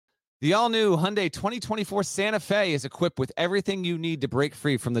The all-new Hyundai 2024 Santa Fe is equipped with everything you need to break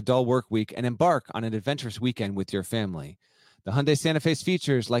free from the dull work week and embark on an adventurous weekend with your family. The Hyundai Santa Fe's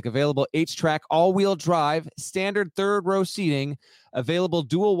features like available H-Track all-wheel drive, standard third-row seating, available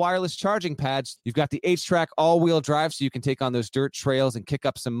dual wireless charging pads. You've got the H-Track all-wheel drive so you can take on those dirt trails and kick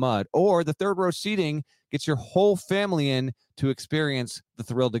up some mud. Or the third-row seating gets your whole family in to experience the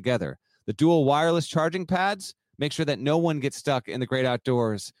thrill together. The dual wireless charging pads make sure that no one gets stuck in the great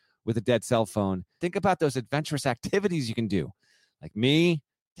outdoors with a dead cell phone. Think about those adventurous activities you can do. Like me,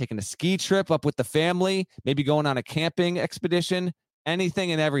 taking a ski trip up with the family, maybe going on a camping expedition,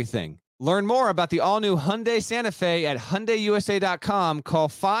 anything and everything. Learn more about the all-new Hyundai Santa Fe at HyundaiUSA.com. Call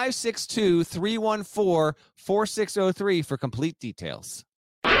 562-314-4603 for complete details.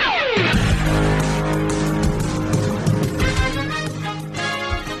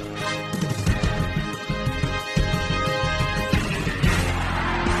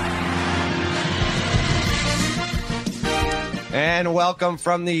 And welcome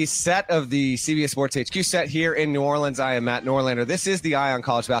from the set of the CBS Sports HQ set here in New Orleans. I am Matt Norlander. This is the Eye on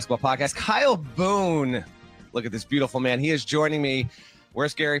College Basketball Podcast. Kyle Boone, look at this beautiful man. He is joining me.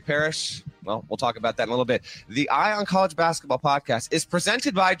 Where's Gary Parrish? Well, we'll talk about that in a little bit. The Eye on College Basketball Podcast is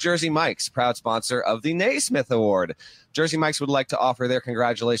presented by Jersey Mike's, proud sponsor of the Naismith Award. Jersey Mike's would like to offer their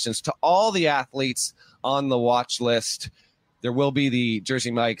congratulations to all the athletes on the watch list. There will be the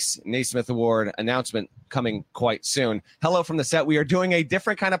Jersey Mike's Naismith Award announcement coming quite soon. Hello from the set. We are doing a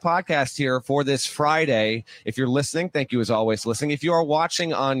different kind of podcast here for this Friday. If you're listening, thank you as always listening. If you are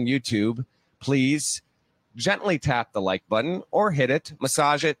watching on YouTube, please gently tap the like button or hit it,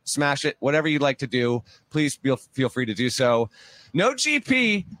 massage it, smash it, whatever you'd like to do. Please feel free to do so. No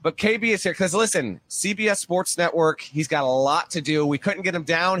GP, but KB is here because listen, CBS Sports Network, he's got a lot to do. We couldn't get him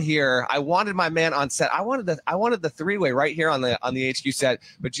down here. I wanted my man on set. I wanted the three-way right here on the HQ set.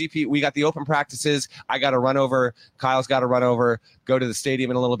 But GP, we got the open practices. I got to run over. Kyle's got to run over. Go to the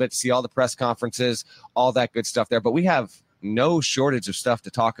stadium in a little bit to see all the press conferences, all that good stuff there. But we have no shortage of stuff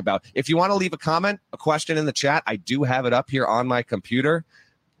to talk about. If you want to leave a comment, a question in the chat, I do have it up here on my computer.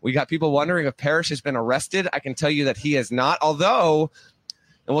 We got people wondering if Parrish has been arrested. I can tell you that he has not, although,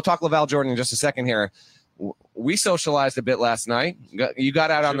 and we'll talk LaVall Jordan in just a second here, we socialized a bit last night. You got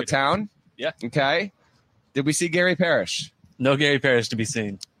out on the town? Yeah. Okay. Did we see Gary Parrish? No Gary Parrish to be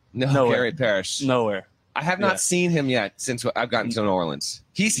seen. No Gary Parrish. Nowhere. I have not seen him yet since I've gotten to New Orleans.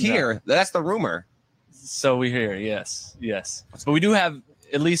 He's here. No. That's the rumor. So we hear, yes. But we do have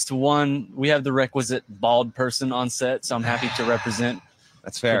at least one. We have the requisite bald person on set, so I'm happy to represent.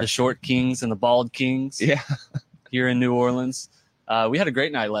 That's fair. For the short kings and the bald kings. Yeah. Here in New Orleans. We had a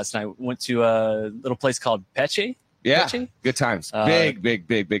great night last night. Went to a little place called Peche. Yeah. Peche? Good times. Big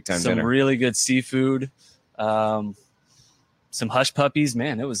time some dinner. Really good seafood. Some hush puppies.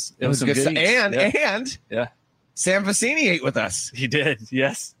 Man, it was some good good stuff. And yeah. Sam Vecini ate with us. He did.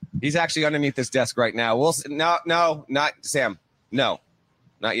 Yes. He's actually underneath this desk right now. No, not Sam. No,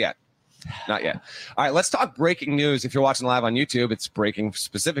 not yet. Not yet. All right, let's talk breaking news. If you're watching live on YouTube, it's breaking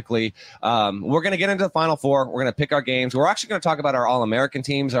specifically. We're going to get into the Final Four. We're going to pick our games. We're actually going to talk about our All-American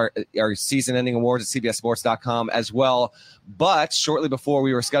teams, our season-ending awards at CBSSports.com as well. But shortly before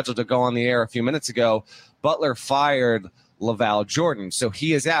we were scheduled to go on the air a few minutes ago, Butler fired LaVall Jordan. So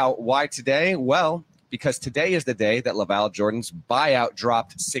he is out. Why today? Well, because today is the day that LaVall Jordan's buyout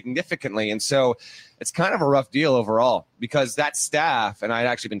dropped significantly. And so it's kind of a rough deal overall because that staff, and I'd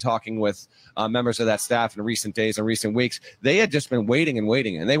actually been talking with members of that staff in recent days and recent weeks, they had just been waiting,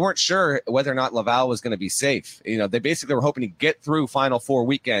 and they weren't sure whether or not LaVall was going to be safe. You know, they basically were hoping to get through Final Four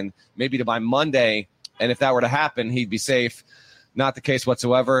weekend, maybe to by Monday, and if that were to happen, he'd be safe. Not the case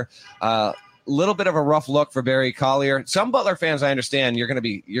whatsoever. Little bit of a rough look for Barry Collier. Some Butler fans, I understand, you're going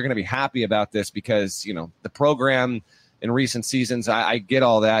to be happy about this because, you know, the program in recent seasons, I get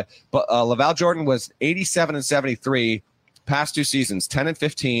all that. But LaVall Jordan was 87-73 past two seasons,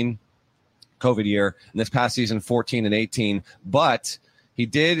 10-15 COVID year, and this past season 14-18. But he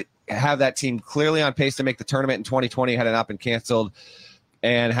did have that team clearly on pace to make the tournament in 2020, had it not been canceled,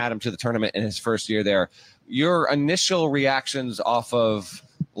 and had him to the tournament in his first year there. Your initial reactions off of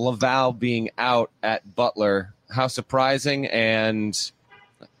LaVall being out at Butler, how surprising, and,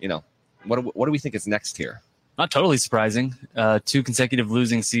 you know, what do we think is next here? Not totally surprising. 2 consecutive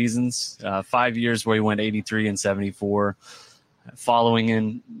losing seasons, 5 years where he went 83-74, following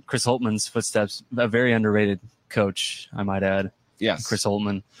in Chris Holtman's footsteps. A very underrated coach, I might add. Yes, Chris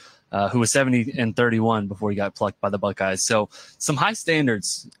Holtman, who was 70-31 before he got plucked by the Buckeyes. So some high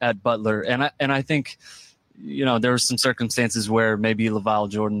standards at Butler, and I think, you know, there were some circumstances where maybe LaVall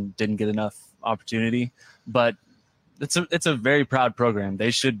Jordan didn't get enough opportunity, but it's a very proud program.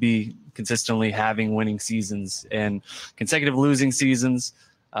 They should be consistently having winning seasons and consecutive losing seasons.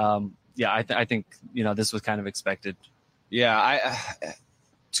 I think this was kind of expected. Yeah,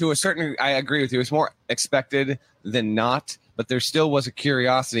 to a certain, I agree with you. It's more expected than not, but there still was a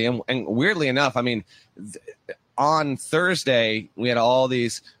curiosity. And weirdly enough, I mean, on Thursday, we had all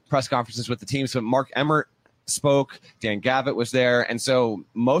these press conferences with the teams, but Mark Emmert spoke, Dan Gavitt was there, and so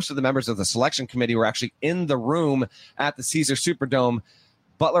most of the members of the selection committee were actually in the room at the Caesar Superdome.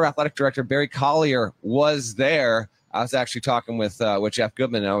 Butler Athletic Director Barry Collier was there. I was actually talking with Jeff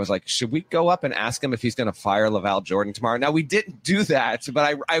Goodman, and I was like, should we go up and ask him if he's going to fire LaVall Jordan tomorrow? Now, we didn't do that,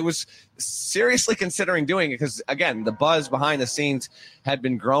 but I was seriously considering doing it because, again, the buzz behind the scenes had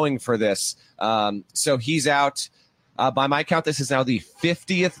been growing for this. So he's out. By my count, this is now the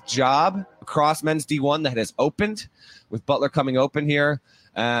 50th job across men's D1 that has opened, with Butler coming open here.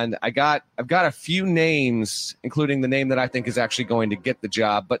 And I've got a few names, including the name that I think is actually going to get the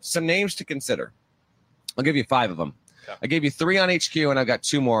job, but some names to consider. I'll give you 5 of them. Okay. I gave you 3 on HQ, and I've got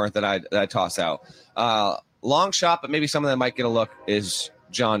 2 more that I toss out. Long shot, but maybe some of them might get a look, is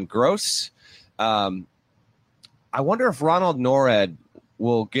John Gross. I wonder if Ronald Norred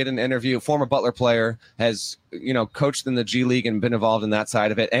will get an interview. Former Butler player, has coached in the G League and been involved in that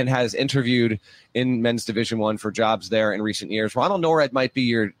side of it, and has interviewed in men's Division I for jobs there in recent years. Ronald Norred might be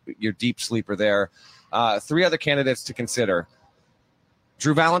your deep sleeper there. 3 other candidates to consider: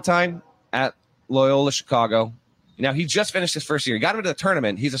 Drew Valentine at Loyola Chicago. Now, he just finished his first year. He got him to the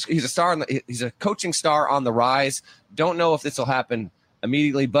tournament. He's a star. He's a coaching star on the rise. Don't know if this will happen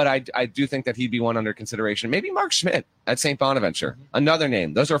immediately, but I do think that he'd be one under consideration. Maybe Mark Schmidt at St. Bonaventure, another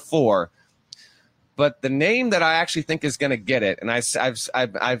name. Those are 4. But the name that I actually think is going to get it, and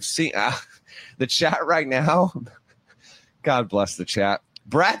I've seen the chat right now. God bless the chat.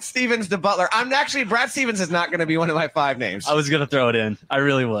 Brad Stevens to Butler. Brad Stevens is not going to be one of my 5 names. I was going to throw it in. I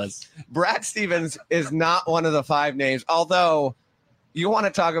really was. Brad Stevens is not one of the 5 names, although you want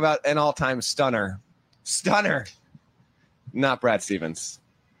to talk about an all-time stunner. Not Brad Stevens.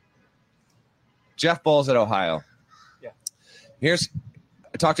 Jeff Bowles at Ohio. Yeah.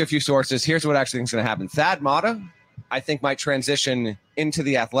 I talked to a few sources. Here's what I actually think is going to happen. Thad Matta, I think, might transition into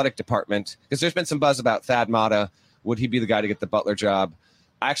the athletic department, because there's been some buzz about Thad Matta. Would he be the guy to get the Butler job?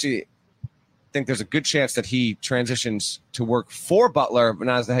 I actually think there's a good chance that he transitions to work for Butler, but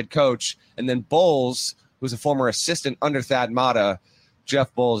not as the head coach. And then Bowles, who's a former assistant under Thad Matta,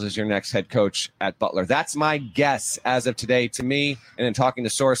 Jeff Bowles is your next head coach at Butler. That's my guess as of today. To me, and in talking to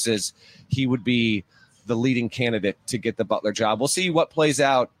sources, he would be the leading candidate to get the Butler job. We'll see what plays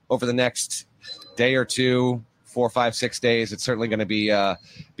out over the next day or 2, 4, 5, 6 days. It's certainly going to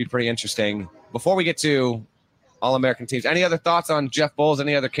be pretty interesting. Before we get to All-American teams, any other thoughts on Jeff Bowles?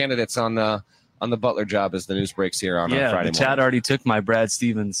 Any other candidates on the Butler job as the news breaks here on Friday morning? The chat already took my Brad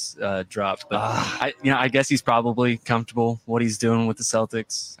Stevens drop, but I guess he's probably comfortable what he's doing with the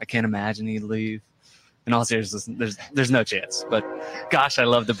Celtics. I can't imagine he'd leave. In all seriousness, there's no chance. But gosh, I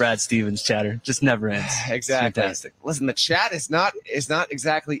love the Brad Stevens chatter. Just never ends. Exactly. Fantastic. Listen, the chat is not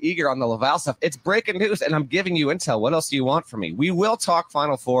exactly eager on the LaVall stuff. It's breaking news, and I'm giving you intel. What else do you want from me? We will talk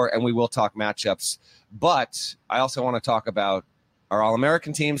Final Four, and we will talk matchups. But I also want to talk about our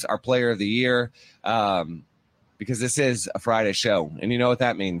All-American teams, our Player of the Year, because this is a Friday show, and you know what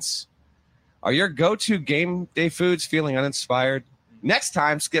that means. Are your go-to game day foods feeling uninspired? Next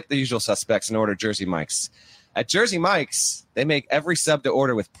time, skip the usual suspects and order Jersey Mike's. At Jersey Mike's, they make every sub to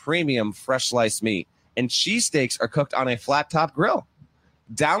order with premium fresh sliced meat, and cheesesteaks are cooked on a flat-top grill.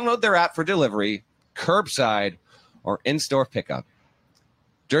 Download their app for delivery, curbside, or in-store pickup.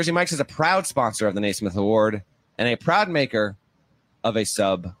 Jersey Mike's is a proud sponsor of the Naismith Award and a proud maker of a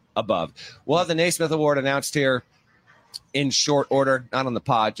sub above. We'll have the Naismith Award announced here in short order, not on the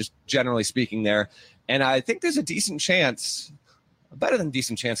pod, just generally speaking there. And I think there's a decent chance, a better than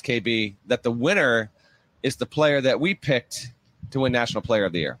decent chance, KB, that the winner is the player that we picked to win National Player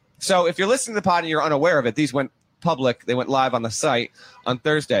of the Year. So if you're listening to the pod and you're unaware of it, these went public. They went live on the site on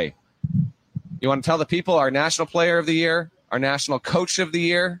Thursday. You want to tell the people our National Player of the Year, our National Coach of the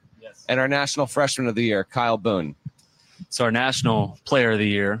Year, yes, and our National Freshman of the Year, Kyle Boone. So our National Player of the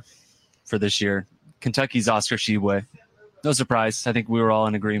Year for this year, Kentucky's Oscar Tshiebwe. No surprise. I think we were all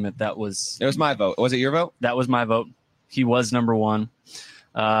in agreement. It was my vote. Was it your vote? That was my vote. He was number 1.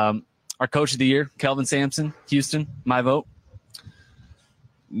 Our Coach of the Year, Kelvin Sampson, Houston. My vote.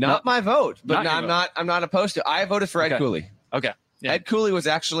 Not my vote, but I'm not opposed to. I voted for Ed Cooley. Okay. Yeah. Ed Cooley was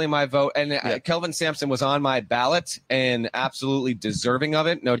actually my vote, and Kelvin Sampson was on my ballot and absolutely deserving of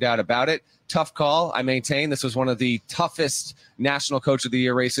it, no doubt about it. Tough call. I maintain this was one of the toughest National Coach of the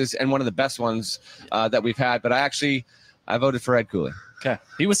Year races and one of the best ones that we've had. But I voted for Ed Cooley. Okay.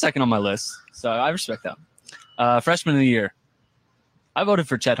 He was second on my list, so I respect that. Freshman of the Year. I voted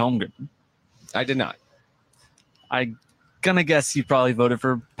for Chet Holmgren. I did not. I'm going to guess you probably voted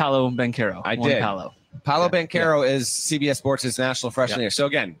for Paolo Banchero. I did. Paolo Banchero is CBS Sports' National Freshman of the Year. So,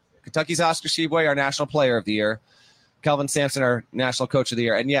 again, Kentucky's Oscar Tshiebwe, our National Player of the Year. Kelvin Sampson, our National Coach of the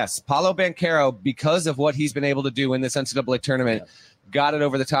Year. And, yes, Paolo Banchero, because of what he's been able to do in this NCAA tournament, got it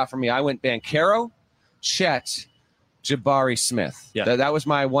over the top for me. I went Banchero, Chet, Jabari Smith. Yeah. That was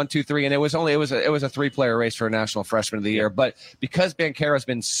my 1, 2, 3, and it was a 3-player race for a National Freshman of the Year. But because Banchero's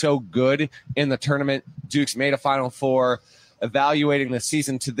been so good in the tournament, Duke's made a Final Four, evaluating the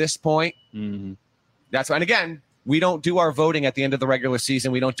season to this point. Mm-hmm. That's why. And again, we don't do our voting at the end of the regular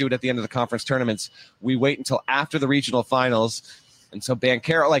season. We don't do it at the end of the conference tournaments. We wait until after the regional finals. And so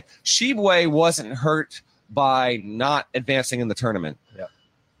Banchero, like Tshiebwe wasn't hurt by not advancing in the tournament.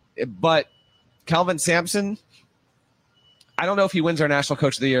 Yeah. But Kelvin Sampson, I don't know if he wins our National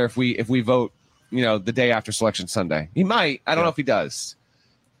Coach of the Year if we vote, the day after Selection Sunday. He might. I don't know if he does.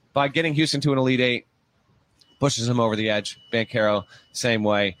 By getting Houston to an Elite Eight, pushes him over the edge. Banchero, same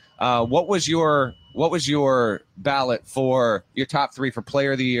way. What was your ballot for your top 3 for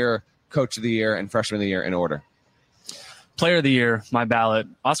Player of the Year, Coach of the Year, and Freshman of the Year in order? Player of the Year, my ballot,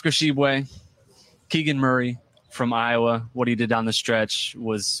 Oscar Tshiebwe, Keegan Murray from Iowa. What he did down the stretch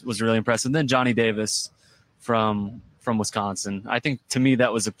was really impressive. Then Johnny Davis from Wisconsin. I think to me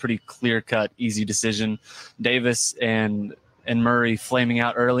that was a pretty clear-cut, easy decision. Davis and Murray flaming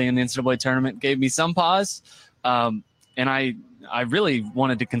out early in the NCAA tournament gave me some pause. And I really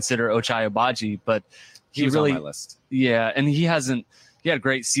wanted to consider Ochai Agbaji, but he was on my list. Yeah, and he had a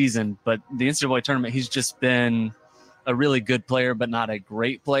great season, but the NCAA tournament, he's just been a really good player, but not a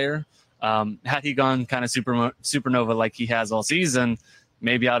great player. Had he gone kind of supernova like he has all season,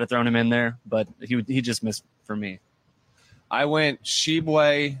 maybe I would have thrown him in there, but he just missed for me. I went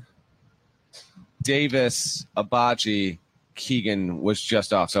Tshiebwe, Davis, Agbaji. Keegan was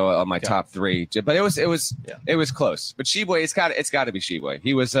just off, so on my top 3. But it was close. But Tshiebwe, it's got to be Tshiebwe.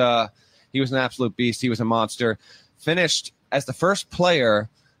 He was an absolute beast. He was a monster. Finished as the first player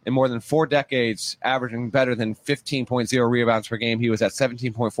in more than 4 decades averaging better than 15.0 rebounds per game. He was at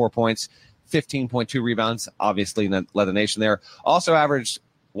 17.4 points, 15.2 rebounds. Obviously, led the nation there. Also averaged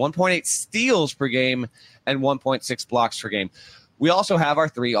 1.8 steals per game and 1.6 blocks per game. We also have our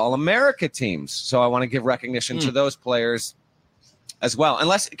 3 All-America teams, so I want to give recognition to those players as well.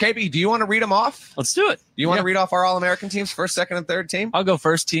 Unless, KB, do you want to read them off? Let's do it. You want to read off our All-American teams, first, second, and third team? I'll go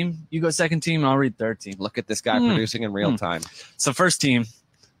first team. You go second team, and I'll read third team. Look at this guy producing in real time. So first team,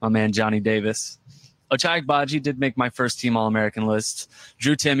 my man Johnny Davis. Ochai Agbaji did make my first team All-American list.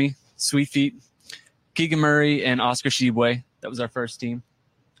 Drew Timme, Sweet Feet, Keegan Murray, and Oscar Tshiebwe. That was our first team.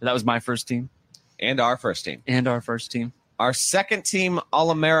 That was my first team. And our first team. Our second team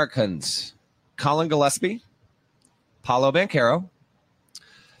All-Americans, Colin Gillespie, Paolo Banchero,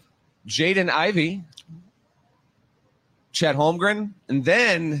 Jaden Ivey, Chet Holmgren, and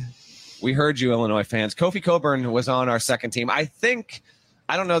then we heard you, Illinois fans. Kofi Cockburn was on our second team. I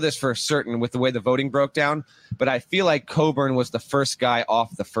don't know this for certain with the way the voting broke down, but I feel like Cockburn was the first guy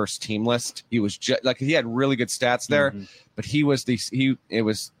off the first team list. He was he had really good stats there, but it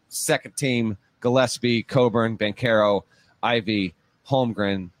was second team Gillespie, Cockburn, Banchero, Ivey,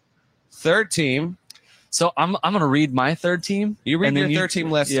 Holmgren. Third team. So I'm going to read my third team. You read your third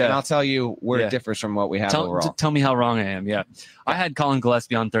team list, and I'll tell you where it differs from what we have overall. Tell me how wrong I am. Yeah. I had Colin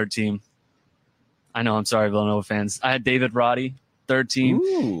Gillespie on third team. I know. I'm sorry, Villanova fans. I had David Roddy, third team.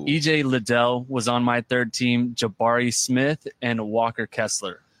 Ooh. EJ Liddell was on my third team. Jabari Smith and Walker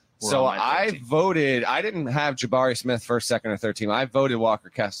Kessler. So I voted. I didn't have Jabari Smith first, second, or third team. I voted Walker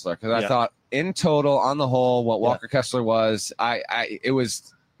Kessler because I thought in total, on the whole, what Walker Kessler was, it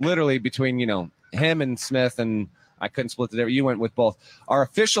was literally between him and Smith, and I couldn't split the difference. You went with both. Our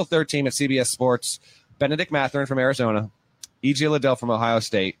official third team at CBS Sports: Benedict Mathurin from Arizona, EJ Liddell from Ohio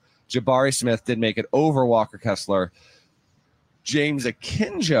State. Jabari Smith did make it over Walker Kessler. James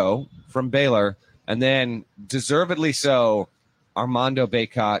Akinjo from Baylor, and then deservedly so, Armando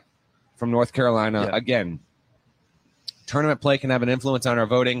Bacot from North Carolina. Yeah. Again, tournament play can have an influence on our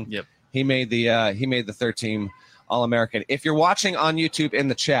voting. Yep. He made the third team All-American. If you're watching on YouTube in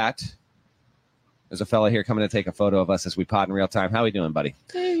the chat, there's a fella here coming to take a photo of us as we pod in real time. How we doing, buddy?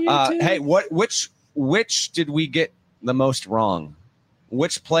 Hey, which did we get the most wrong?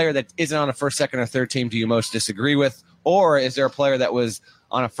 Which player that isn't on a first, second, or third team do you most disagree with? Or is there a player that was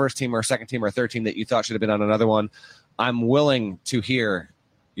on a first team or a second team or a third team that you thought should have been on another one? I'm willing to hear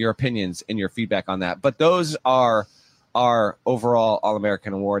your opinions and your feedback on that. But those are our overall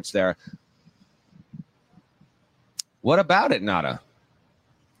All-American awards there. What about it, Nada?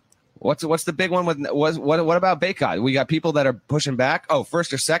 What's the big one with what about Bacot? We got people that are pushing back. Oh,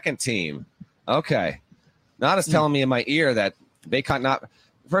 first or second team. Okay. Nada's telling me in my ear that Bacot not.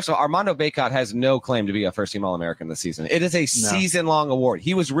 First of all, Armando Bacot has no claim to be a first team All-American this season. It is a season-long award.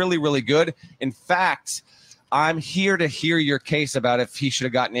 He was really, really good. In fact, I'm here to hear your case about if he should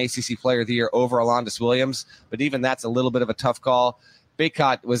have gotten ACC Player of the Year over Alondas Williams, but even that's a little bit of a tough call.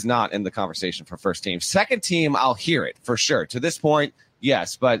 Bacot was not in the conversation for first team. Second team, I'll hear it for sure. To this point,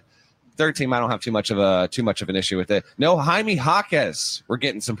 yes, but third team, I don't have too much of an issue with it. No, Jaime Jaquez, we're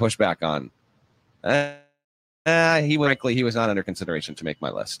getting some pushback on. He was not under consideration to make my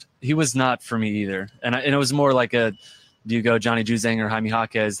list. He was not for me either, and it was more like do you go Johnny Juzang or Jaime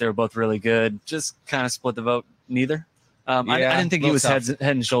Jaquez? They were both really good. Just kind of split the vote. Neither. I didn't think he was head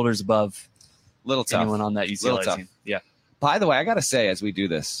and shoulders above anyone on that UCLA team. Yeah. By the way, I got to say, as we do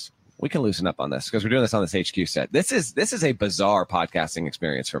this, we can loosen up on this because we're doing this on this HQ set. This is a bizarre podcasting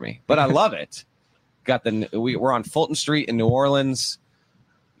experience for me, but I love it. We're on Fulton Street in New Orleans.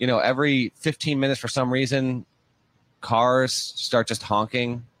 You know, every 15 minutes for some reason, cars start just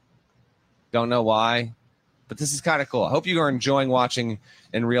honking. Don't know why, but this is kind of cool. I hope you are enjoying watching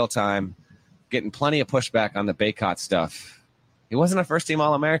in real time, getting plenty of pushback on the Bacot stuff. He wasn't a first-team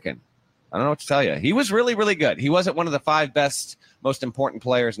All-American. I don't know what to tell you. He was really, really good. He wasn't one of the 5 best, most important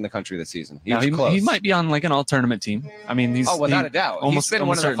players in the country this season. He was close. He might be on like an all-tournament team. I mean, without a doubt. He's been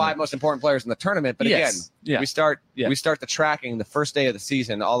one of the 5 most important players in the tournament. But again, we start the tracking the first day of the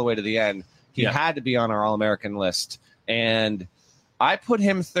season all the way to the end. He had to be on our All-American list. And I put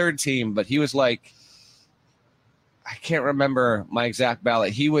him third team, but he was like, I can't remember my exact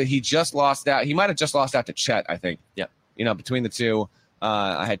ballot. He just lost out. He might have just lost out to Chet, I think. Yeah. You know, between the two.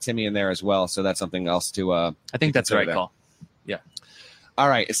 I had Timmy in there as well, so that's something else to. I think that's the right call. Yeah. All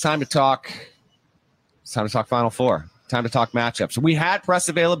right, it's time to talk. It's time to talk Final Four. Time to talk matchups. We had press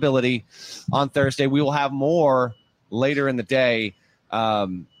availability on Thursday. We will have more later in the day.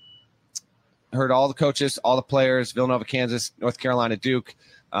 Heard all the coaches, all the players: Villanova, Kansas, North Carolina, Duke.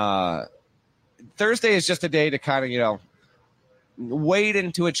 Thursday is just a day to kind of wade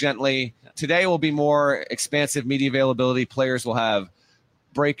into it gently. Today will be more expansive media availability. Players will have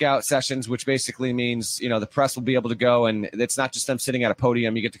breakout sessions, which basically means, the press will be able to go, and it's not just them sitting at a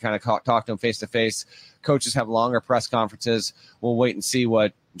podium. You get to kind of talk to them face to face. Coaches have longer press conferences. We'll wait and see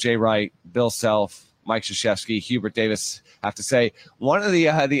what Jay Wright, Bill Self, Mike Krzyzewski, Hubert Davis have to say. One of the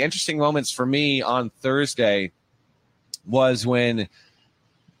interesting moments for me on Thursday was when,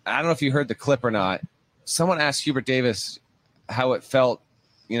 I don't know if you heard the clip or not, someone asked Hubert Davis how it felt,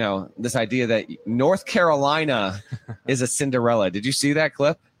 this idea that North Carolina is a Cinderella. Did you see that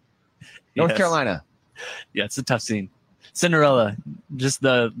clip? North Carolina. Yeah, it's a tough scene. Cinderella, just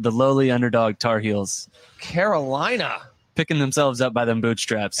the lowly underdog Tar Heels. Carolina. Picking themselves up by them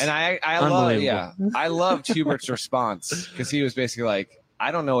bootstraps. And I loved Hubert's response because he was basically like,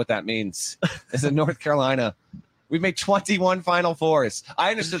 I don't know what that means. It's in North Carolina. We've made 21 Final Fours.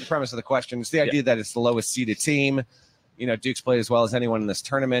 I understood the premise of the question. It's the idea that it's the lowest seeded team. Duke's played as well as anyone in this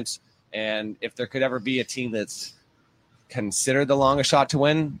tournament. And if there could ever be a team that's considered the longest shot to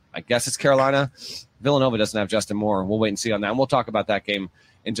win, I guess it's Carolina. Villanova doesn't have Justin Moore. We'll wait and see on that. And we'll talk about that game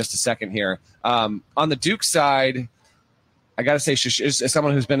in just a second here. On the Duke side, I got to say, as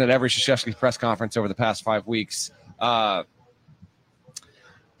someone who's been at every Krzyzewski press conference over the past 5 weeks,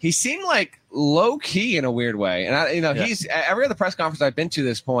 he seemed like low key in a weird way. And he's every other press conference I've been to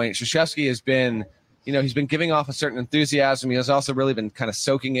this point, Krzyzewski has been, he's been giving off a certain enthusiasm. He has also really been kind of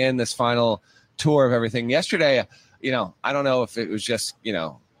soaking in this final tour of everything. Yesterday, I don't know if it was just,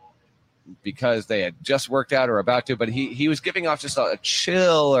 because they had just worked out or about to, but he was giving off just a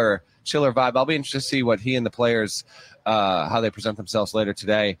chiller vibe. I'll be interested to see what he and the players, how they present themselves later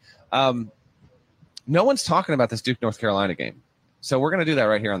today. No one's talking about this Duke North Carolina game. So we're going to do that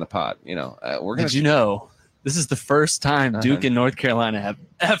right here on the pod. This is the first time Duke and North Carolina have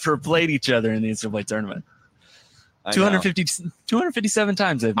ever played each other in the NCAA tournament. 257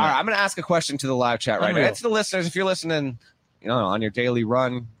 times they've met. All right, I'm going to ask a question to the live chat right now. It's the listeners. If you're listening, on your daily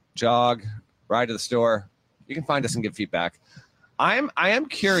run, jog, ride to the store, you can find us and give feedback. I am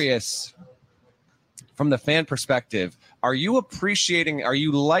curious from the fan perspective. Are you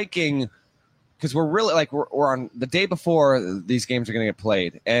liking? Because we're really we're on the day before these games are going to get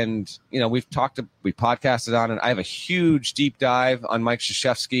played, and we podcasted on it. I have a huge deep dive on Mike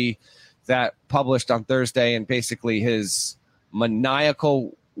Krzyzewski that published on Thursday, and basically his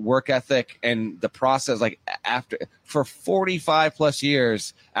maniacal work ethic and the process, like for 45 plus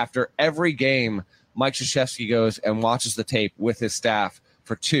years, after every game, Mike Krzyzewski goes and watches the tape with his staff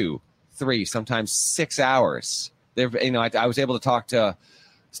for 2, 3, sometimes 6 hours. I was able to talk to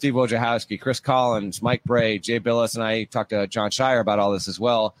Steve Wojciechowski, Chris Collins, Mike Bray, Jay Billis, and I talked to John Shire about all this as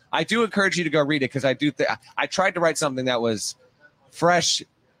well. I do encourage you to go read it, because I tried to write something that was fresh,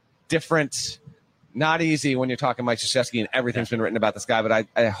 different, not easy when you're talking Mike Krzyzewski and everything's been written about this guy. But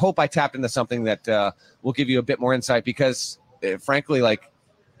I hope I tapped into something that will give you a bit more insight, because frankly, like,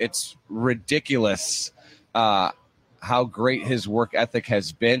 it's ridiculous how great his work ethic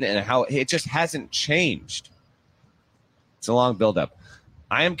has been and how it just hasn't changed. It's a long buildup.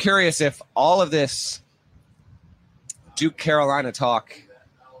 I am curious if all of this Duke Carolina talk,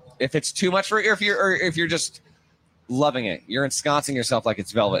 if it's too much for you, or if you're just loving it, you're ensconcing yourself like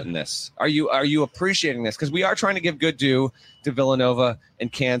it's velvet in this. Are you appreciating this? Because we are trying to give good due to Villanova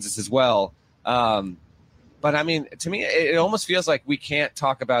and Kansas as well. But I mean, to me, it almost feels like we can't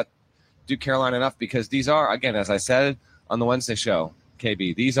talk about Duke Carolina enough, because these are, again, as I said on the Wednesday show,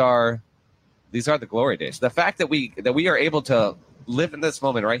 KB, these are the glory days. The fact that we are able to live in this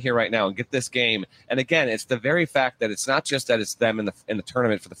moment right here, right now, and get this game. And again, it's the very fact that it's not just that it's them in the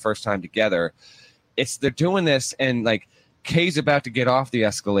tournament for the first time together. It's they're doing this, and like Kay's about to get off the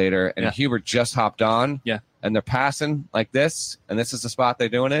escalator, and Hubert just hopped on. Yeah, and they're passing like this, and this is the spot they're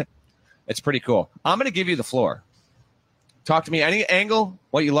doing it. It's pretty cool. I'm going to give you the floor. Talk to me. Any angle,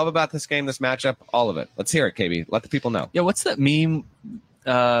 what you love about this game, this matchup, all of it. Let's hear it, KB. Let the people know. Yeah, what's that meme?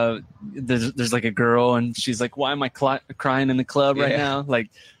 There's like a girl, and she's like, why am I crying in the club right now? Like,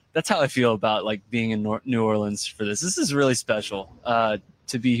 that's how I feel about like being in New Orleans for this. This is really special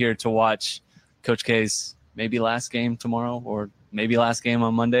to be here to watch Coach K's maybe last game tomorrow, or maybe last game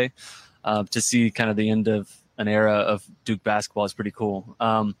on Monday. To see kind of the end of an era of Duke basketball is pretty cool.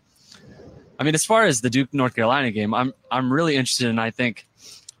 I mean, as far as the Duke North Carolina game, I'm really interested, and I think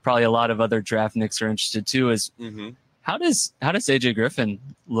probably a lot of other draft nicks are interested too, is how does AJ Griffin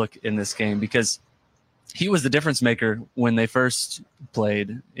look in this game? Because he was the difference maker when they first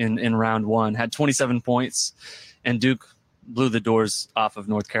played in round one, had 27 points, and Duke blew the doors off of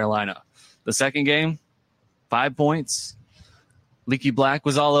North Carolina. The second game, 5 points. Leaky Black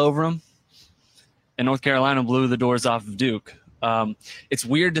was all over him, and North Carolina blew the doors off of Duke. It's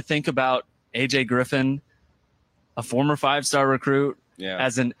weird to think about AJ Griffin, a former 5-star recruit,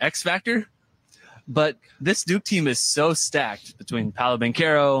 as an X factor. But this Duke team is so stacked between Paolo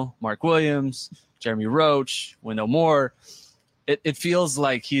Banchero, Mark Williams, Jeremy Roach, Wendell Moore. It feels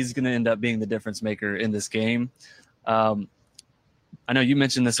like he's going to end up being the difference maker in this game. I know you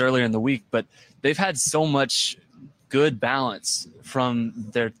mentioned this earlier in the week, but they've had so much good balance from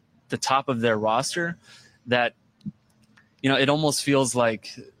the top of their roster that, it almost feels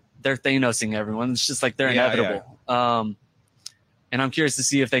like they're Thanosing everyone. It's just like they're inevitable. And I'm curious to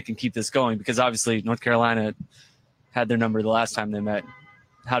see if they can keep this going, because obviously North Carolina had their number the last time they met.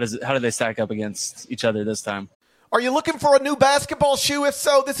 How do they stack up against each other this time? Are you looking for a new basketball shoe? If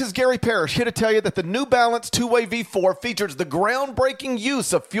so, this is Gary Parrish here to tell you that the New Balance 2-Way V4 features the groundbreaking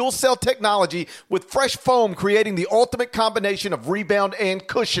use of fuel cell technology with fresh foam, creating the ultimate combination of rebound and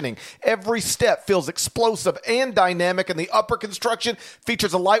cushioning. Every step feels explosive and dynamic, and the upper construction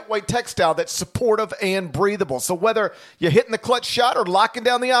features a lightweight textile that's supportive and breathable. So whether you're hitting the clutch shot or locking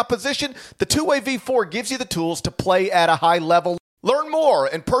down the opposition, the 2-Way V4 gives you the tools to play at a high level. Learn more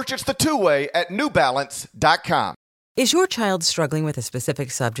and purchase the 2-Way at newbalance.com. Is your child struggling with a specific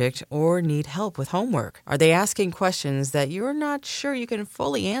subject or need help with homework? Are they asking questions that you're not sure you can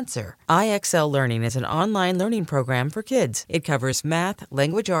fully answer? IXL Learning is an online learning program for kids. It covers math,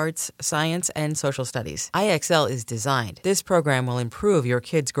 language arts, science, and social studies. IXL is designed. This program will improve your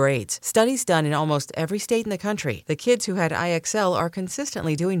kids' grades. Studies done in almost every state in the country. The kids who had IXL are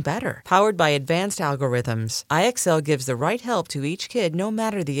consistently doing better. Powered by advanced algorithms, IXL gives the right help to each kid no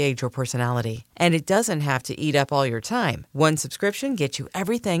matter the age or personality. And it doesn't have to eat up all your time. One subscription gets you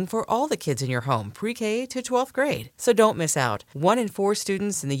everything for all the kids in your home, pre-K to 12th grade. So don't miss out. 1 in 4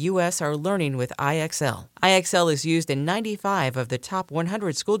 students in the U.S. are learning with IXL. IXL is used in 95 of the top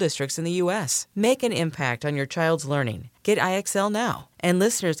 100 school districts in the U.S. Make an impact on your child's learning. Get IXL now. And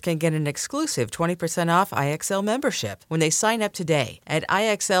listeners can get an exclusive 20% off IXL membership when they sign up today at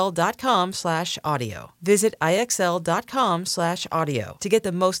IXL.com/audio. Visit IXL.com/audio to get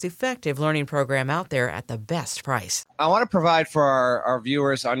the most effective learning program out there at the best price. I want to provide for our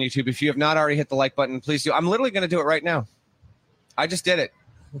viewers on YouTube. If you have not already hit the like button, please do. I'm literally going to do it right now. I just did it.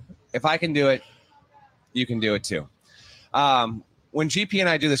 If I can do it, you can do it too. when GP and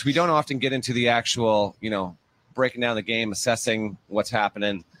I do this, we don't often get into the actual, breaking down the game, assessing what's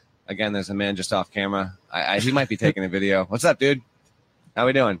happening. Again, there's a man just off camera. He might be taking a video. What's up, dude? How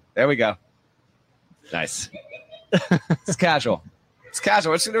we doing? There we go. Nice. It's casual. It's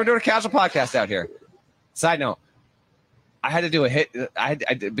casual. We're doing a casual podcast out here. Side note, I had to do a hit.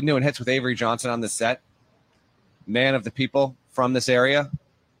 I'd been doing hits with Avery Johnson on this set. Man of the people from this area.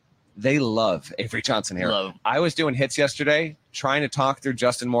 They love Avery Johnson here. Love. I was doing hits yesterday, trying to talk through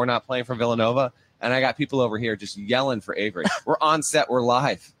Justin Moore not playing for Villanova, and I got people over here just yelling for Avery. We're on set. We're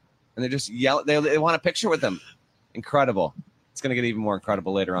live. And they're just yelling. They want a picture with him. Incredible. It's going to get even more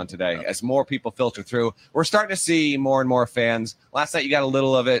incredible later on today as more people filter through. We're starting to see more and more fans. Last night you got a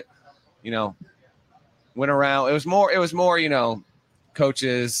little of it, went around. It was more,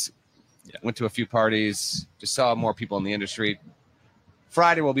 coaches, went to a few parties, just saw more people in the industry.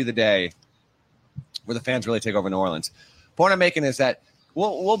 Friday will be the day where the fans really take over New Orleans. Point I'm making is that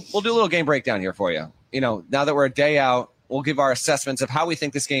we'll do a little game breakdown here for you. Now that we're a day out, we'll give our assessments of how we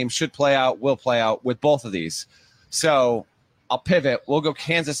think this game should play out, will play out with both of these. So I'll pivot. We'll go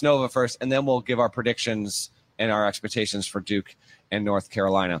Kansas Nova first, and then we'll give our predictions and our expectations for Duke and North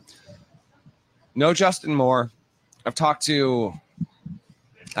Carolina. No Justin Moore. I've talked to,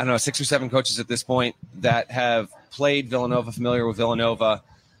 6 or 7 coaches at this point that have played Villanova, familiar with Villanova.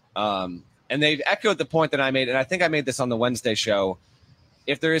 And they've echoed the point that I made, and I think I made this on the Wednesday show.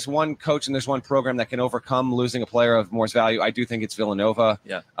 If there is one coach and there's one program that can overcome losing a player of Moore's value, I do think it's Villanova.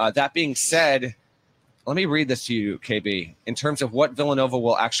 Yeah. That being said, let me read this to you, KB, in terms of what Villanova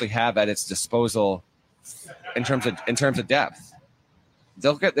will actually have at its disposal in terms of depth.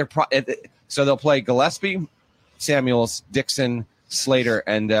 They'll get so they'll play Gillespie, Samuels, Dixon, Slater,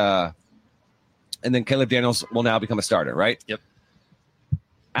 and then Caleb Daniels will now become a starter, right? Yep.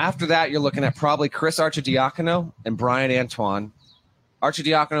 After that, you're looking at probably Chris Arcidiacono and Brian Antoine.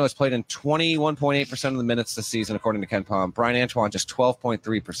 Arcidiacono has played in 21.8% of the minutes this season, according to Ken Palm. Brian Antoine just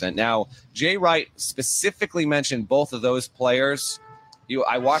 12.3%. Now, Jay Wright specifically mentioned both of those players.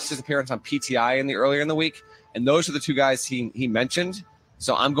 I watched his appearance on PTI earlier in the week, and those are the two guys he mentioned.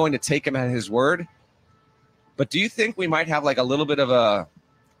 So I'm going to take him at his word. But do you think we might have like a little bit of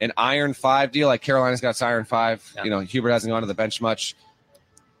an iron 5 deal? Like Carolina's got its iron 5. Yeah. Hubert hasn't gone to the bench much.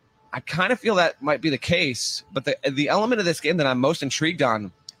 I kind of feel that might be the case, but the element of this game that I'm most intrigued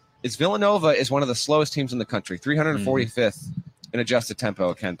on is Villanova is one of the slowest teams in the country, 345th in adjusted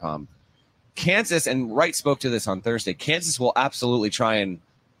tempo at Ken Palm. Kansas, and Wright spoke to this on Thursday, Kansas will absolutely try and,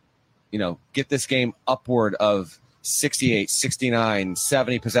 get this game upward of 68, 69,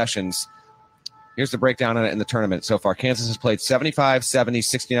 70 possessions. Here's the breakdown on it in the tournament so far. Kansas has played 75, 70,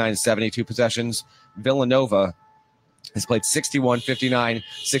 69, 72 possessions. Villanova has played 61, 59,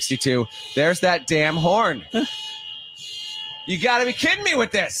 62. There's that damn horn. You got to be kidding me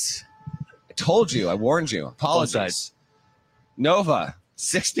with this. I told you. I warned you. Apologize. Nova,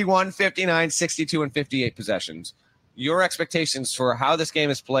 61, 59, 62, and 58 possessions. Your expectations for how this game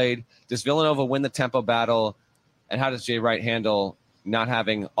is played. Does Villanova win the tempo battle? And how does Jay Wright handle not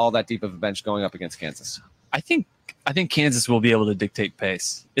having all that deep of a bench going up against Kansas? I think Kansas will be able to dictate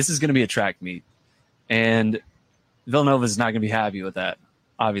pace. This is going to be a track meet. And Villanova is not going to be happy with that,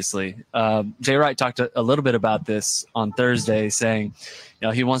 obviously. Jay Wright talked a little bit about this on Thursday, saying,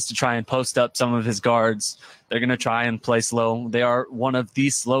 he wants to try and post up some of his guards. They're going to try and play slow. They are one of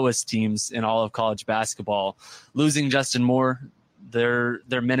the slowest teams in all of college basketball. Losing Justin Moore, their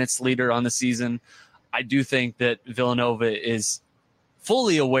minutes leader on the season, I do think that Villanova is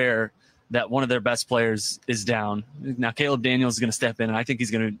fully aware that one of their best players is down. Now, Caleb Daniels is going to step in, and I think he's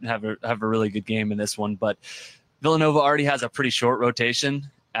going to have a really good game in this one, but Villanova already has a pretty short rotation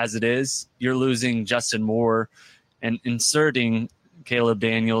as it is. You're losing Justin Moore and inserting Caleb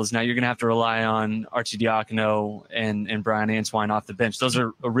Daniels. Now you're going to have to rely on Arcidiacono and Brian Antoine off the bench. Those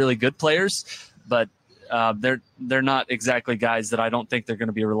are really good players, but they're not exactly guys that I don't think they're going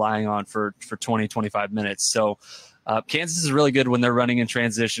to be relying on for 20, 25 minutes. So Kansas is really good when they're running in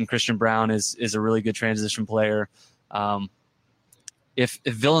transition. Christian Brown is a really good transition player. If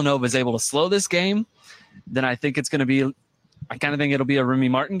Villanova is able to slow this game, then I think it's going to be – I kind of think it'll be a Remy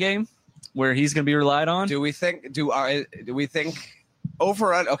Martin game where he's going to be relied on. Do we think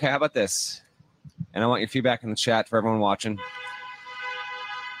over – okay, how about this? And I want your feedback in the chat for everyone watching.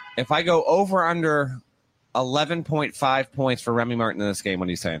 If I go over under 11.5 points for Remy Martin in this game, what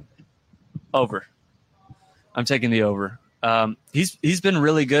are you saying? Over. I'm taking the over. He's been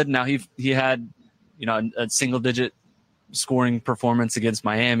really good. Now he had a single-digit scoring performance against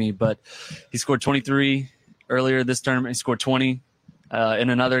Miami, but he scored 23 earlier this tournament. He scored 20 in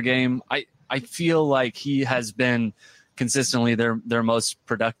another game. I feel like he has been consistently their most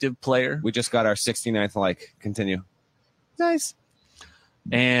productive player. We just got our 69th like. Continue. Nice.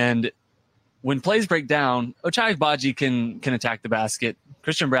 And when plays break down, Ochai Agbaji can attack the basket.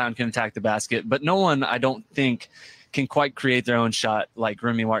 Christian Brown can attack the basket, but no one, I don't think, can quite create their own shot like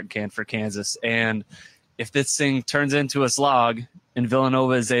Remy Martin can for Kansas. And if this thing turns into a slog and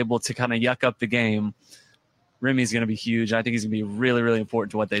Villanova is able to kind of yuck up the game, Remy's going to be huge. I think he's going to be really, really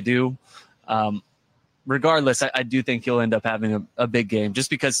important to what they do. Regardless, I do think he'll end up having a big game just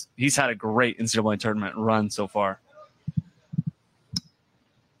because he's had a great NCAA tournament run so far.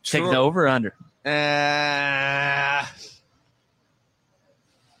 Take the over or under?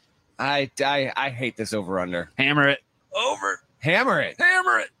 I hate this over under. Hammer it. Over. Hammer it.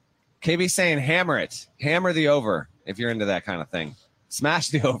 Hammer it. KB's saying hammer it. Hammer the over if you're into that kind of thing. Smash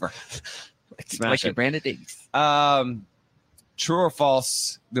the over. Like your Brandon Davies. True or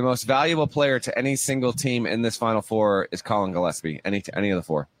false, the most valuable player to any single team in this Final Four is Colin Gillespie. Any of the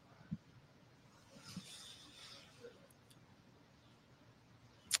four?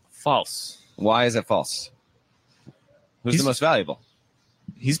 False. Why is it false? Who's the most valuable?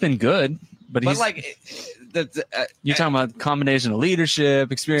 He's been good, but he's like you're talking about combination of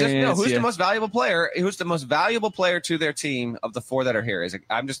leadership, experience. Who's the most valuable player? Who's the most valuable player to their team of the four that are here?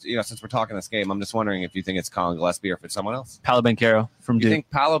 I'm just, since we're talking this game, I'm just wondering if you think it's Colin Gillespie or if it's someone else. Paolo Banchero from Duke. You think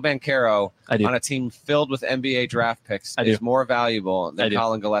Paolo Banchero on a team filled with NBA draft picks is more valuable than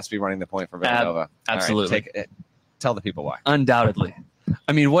Colin Gillespie running the point for Villanova? Absolutely. Right, tell the people why. Undoubtedly.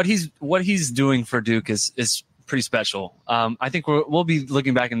 I mean, what he's doing for Duke is pretty special. I think we'll be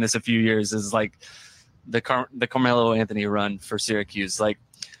looking back in this a few years as like the Carmelo Anthony run for Syracuse. Like,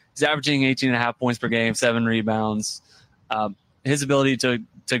 he's averaging 18.5 points per game, 7 rebounds. His ability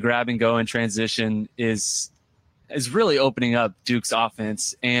to grab and go in transition is really opening up Duke's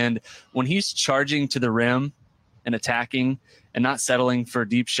offense. And when he's charging to the rim and attacking and not settling for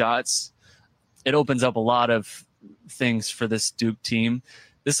deep shots, it opens up a lot of things for this Duke team.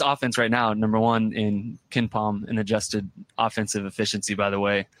 This offense right now, number one in KenPom in adjusted offensive efficiency, by the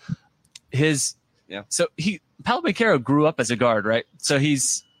way. So Paolo Banchero grew up as a guard, right? So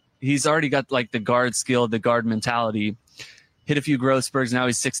he's already got like the guard skill, the guard mentality. Hit a few growth spurts. Now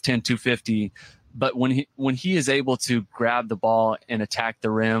he's 6'10", 250. But when he is able to grab the ball and attack the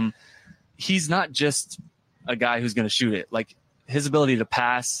rim, he's not just a guy who's going to shoot it. Like, his ability to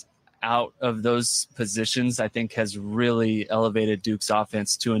pass out of those positions, I think, has really elevated Duke's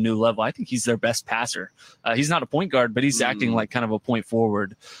offense to a new level. I think he's their best passer. He's not a point guard, but he's acting like kind of a point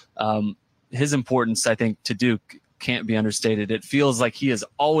forward. His importance, I think, to Duke can't be understated. It feels like he is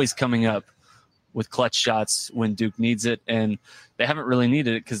always coming up with clutch shots when Duke needs it, and they haven't really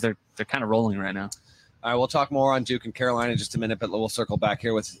needed it because they're kind of rolling right now. All right, we'll talk more on Duke and Carolina in just a minute, but we'll circle back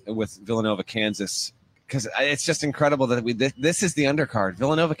here with Villanova, Kansas, because it's just incredible that this is the undercard.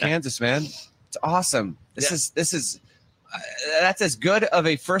 Villanova, Kansas, man, it's awesome. This is that's as good of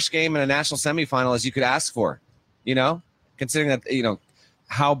a first game in a national semifinal as you could ask for. Considering that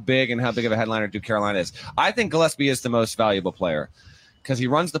how big of a headliner Duke Carolina is. I think Gillespie is the most valuable player because he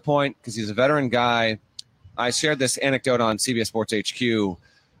runs the point, because he's a veteran guy. I shared this anecdote on CBS Sports HQ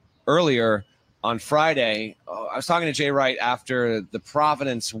earlier on Friday. I was talking to Jay Wright after the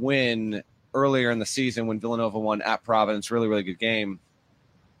Providence win earlier in the season when Villanova won at Providence. Really, really good game.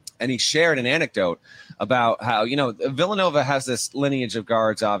 And he shared an anecdote about how, Villanova has this lineage of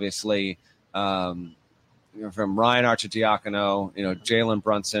guards, obviously, from Ryan Arcidiacono, Jalen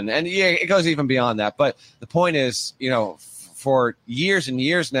Brunson, and it goes even beyond that. But the point is, for years and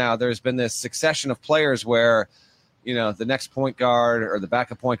years now, there's been this succession of players where, the next point guard or the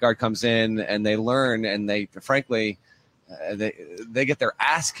backup point guard comes in and they learn, and they, frankly, they get their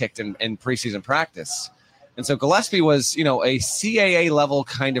ass kicked in preseason practice. And so Gillespie was, a CAA level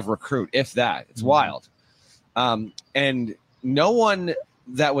kind of recruit, if that. It's wild. And no one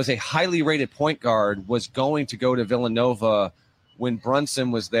that was a highly rated point guard was going to go to Villanova when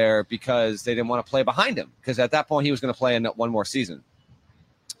Brunson was there because they didn't want to play behind him, because at that point he was going to play one more season.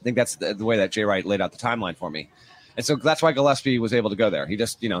 I think that's the way that Jay Wright laid out the timeline for me. And so that's why Gillespie was able to go there. He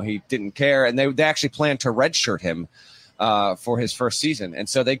just, he didn't care. And they actually planned to redshirt him for his first season. And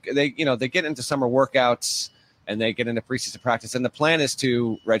so they get into summer workouts and they get into preseason practice. And the plan is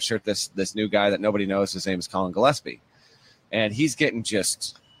to redshirt this new guy that nobody knows. His name is Colin Gillespie. And he's getting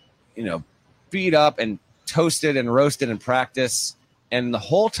just, beat up and toasted and roasted in practice. And the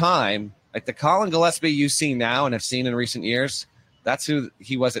whole time, like the Colin Gillespie you see now and have seen in recent years, that's who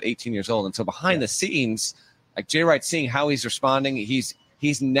he was at 18 years old. And so behind the scenes, like Jay Wright, seeing how he's responding, he's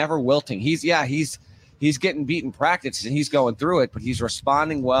never wilting. He's getting beat in practice and he's going through it, but he's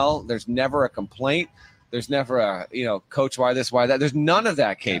responding well. There's never a complaint. There's never a, coach, why this, why that. There's none of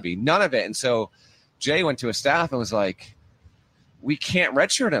that, KB, none of it. And so Jay went to his staff and was like, we can't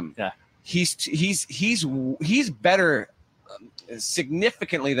redshirt him. Yeah. He's better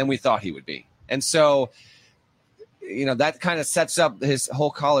significantly than we thought he would be. And so, that kind of sets up his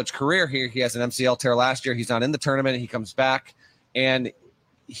whole college career here. He has an MCL tear last year. He's not in the tournament. He comes back, and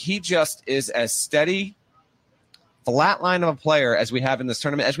he just is as steady, flat line of a player as we have in this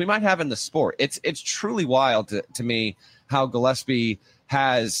tournament, as we might have in the sport. It's truly wild to me how Gillespie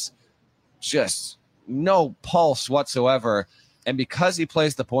has just no pulse whatsoever. And because he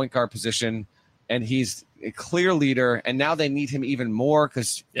plays the point guard position and he's a clear leader, and now they need him even more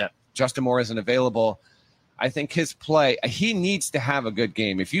because Justin Moore isn't available, I think his play, he needs to have a good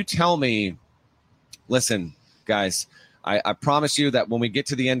game. If you tell me, listen, guys, I promise you that when we get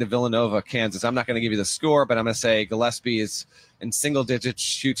to the end of Villanova, Kansas, I'm not going to give you the score, but I'm going to say Gillespie is in single digits,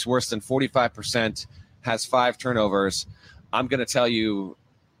 shoots worse than 45%, has 5 turnovers. I'm going to tell you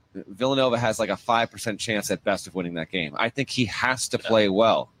Villanova has like a 5% chance at best of winning that game. I think he has to play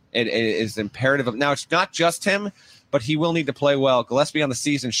well. It is imperative. Now, it's not just him, but he will need to play well. Gillespie on the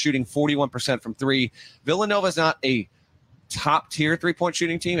season shooting 41% from 3. Villanova is not a top-tier three-point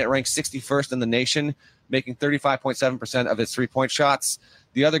shooting team. It ranks 61st in the nation, making 35.7% of its three-point shots.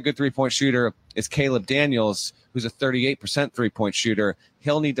 The other good three-point shooter is Caleb Daniels, who's a 38% three-point shooter.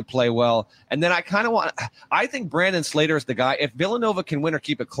 He'll need to play well. And then I think Brandon Slater is the guy. If Villanova can win or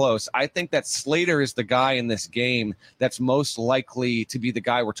keep it close, I think that Slater is the guy in this game that's most likely to be the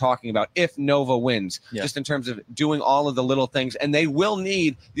guy we're talking about if Nova wins, just in terms of doing all of the little things. And they will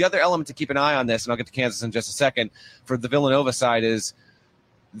need the other element to keep an eye on this, and I'll get to Kansas in just a second, for the Villanova side is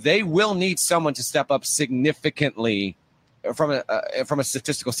they will need someone to step up significantly from a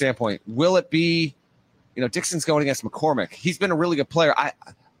statistical standpoint. Will it be, Dixon's going against McCormick. He's been a really good player.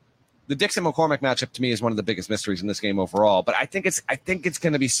 The Dixon-McCormick matchup to me is one of the biggest mysteries in this game overall. But I think it's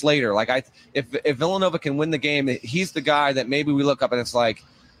going to be Slater. If Villanova can win the game, he's the guy that maybe we look up and it's like,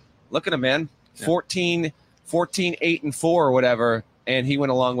 look at him, man, 14, 8 and 4 or whatever, and he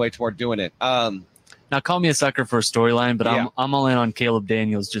went a long way toward doing it. Now, call me a sucker for a storyline, but I'm all in on Caleb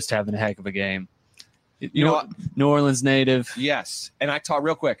Daniels just having a heck of a game. New Orleans native. Yes, and I talk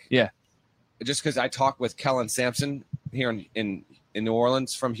real quick. Yeah. Just because I talked with Kellen Sampson here in New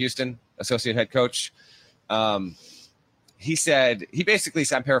Orleans from Houston, associate head coach. He basically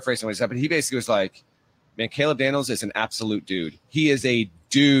said, I'm paraphrasing what he said, but he basically was like, man, Caleb Daniels is an absolute dude. He is a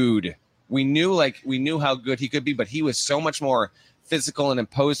dude. We knew how good he could be, but he was so much more physical and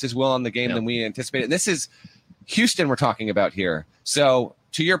imposed his will on the game than we anticipated. And this is Houston we're talking about here. So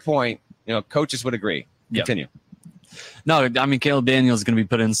to your point, coaches would agree. Continue. No, I mean, Caleb Daniels is going to be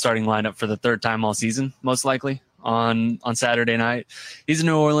put in the starting lineup for the 3rd time all season, most likely on Saturday night. He's a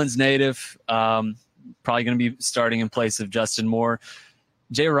New Orleans native, probably going to be starting in place of Justin Moore.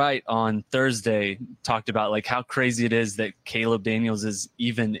 Jay Wright on Thursday talked about how crazy it is that Caleb Daniels is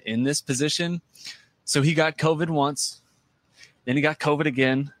even in this position. So he got COVID once, then he got COVID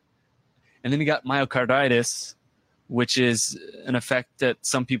again, and then he got myocarditis, which is an effect that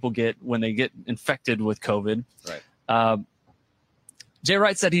some people get when they get infected with COVID. Right. Jay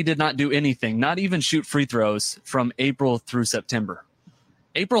Wright said he did not do anything, not even shoot free throws from April through September.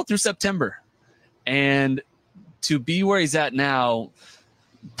 And to be where he's at now,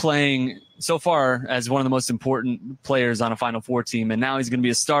 playing so far as one of the most important players on a Final Four team, and now he's going to be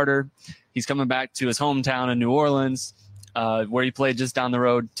a starter. He's coming back to his hometown in New Orleans, where he played just down the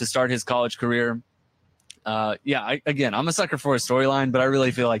road to start his college career. I'm a sucker for a storyline, but I really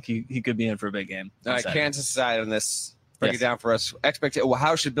feel like he could be in for a big game. All right, Kansas side on this. Break it down for us.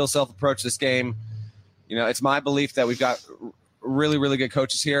 How should Bill Self approach this game? It's my belief that we've got really, really good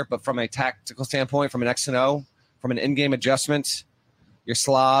coaches here, but from a tactical standpoint, from an X and O, from an in-game adjustment, your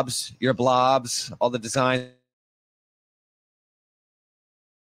slobs, your blobs, all the design.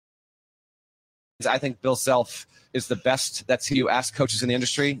 I think Bill Self is the best. That's who you ask coaches in the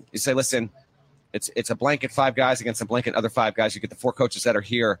industry. You say, listen, it's a blanket 5 guys against a blanket other 5 guys. You get the 4 coaches that are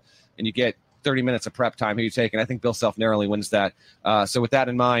here, and you get 30 minutes of prep time. Who you take? And I think Bill Self narrowly wins that. So with that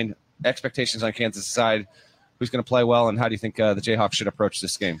in mind, expectations on Kansas side, who's going to play well, and how do you think the Jayhawks should approach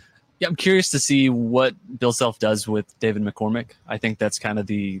this game? Yeah, I'm curious to see what Bill Self does with David McCormick. I think that's kind of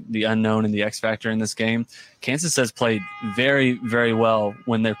the unknown and the X factor in this game. Kansas has played very, very well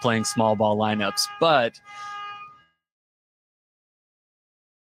when they're playing small ball lineups, but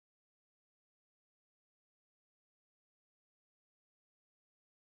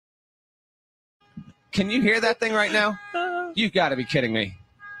can you hear that thing right now? You've got to be kidding me.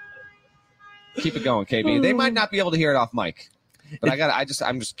 Keep it going, KB. They might not be able to hear it off mic. But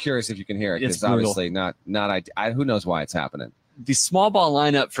I'm just curious if you can hear it, It's because obviously not who knows why it's happening. The small ball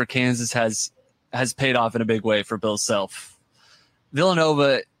lineup for Kansas has paid off in a big way for Bill Self.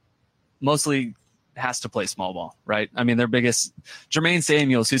 Villanova mostly has to play small ball, right? I mean, their biggest, Jermaine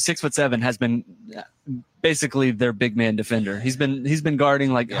Samuels, who's 6'7", has been basically their big man defender. He's been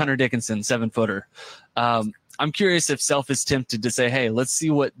guarding like Hunter Dickinson, 7-footer. I'm curious if Self is tempted to say, hey, let's see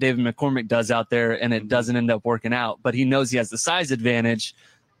what David McCormick does out there, and it doesn't end up working out. But he knows he has the size advantage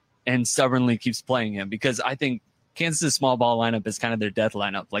and stubbornly keeps playing him, because I think Kansas' small ball lineup is kind of their death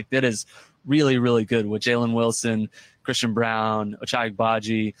lineup. Like, that is really, really good with Jalen Wilson, Christian Brown, Ochai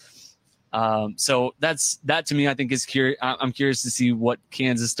Agbaji. So that to me, I think is curious. I'm curious to see what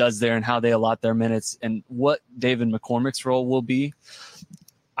Kansas does there and how they allot their minutes and what David McCormick's role will be.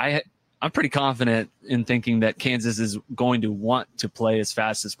 I'm pretty confident in thinking that Kansas is going to want to play as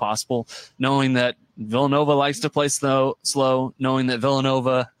fast as possible, knowing that Villanova likes to play slow, knowing that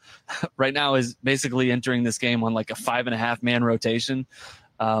Villanova right now is basically entering this game on like a 5.5-man rotation,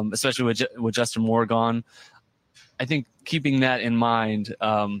 especially with Justin Moore gone. I think keeping that in mind,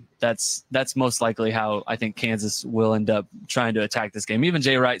 that's most likely how I think Kansas will end up trying to attack this game. Even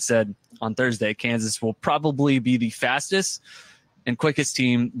Jay Wright said on Thursday, Kansas will probably be the fastest and quickest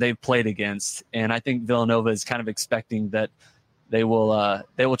team they've played against. And I think Villanova is kind of expecting that they will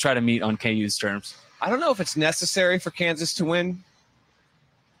try to meet on KU's terms. I don't know if it's necessary for Kansas to win,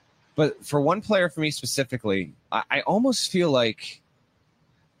 but for one player, for me specifically, I almost feel like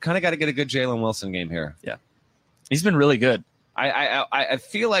kind of got to get a good Jalen Wilson game here. Yeah. He's been really good. I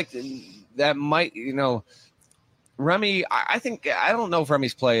feel like that might, Remy, I don't know if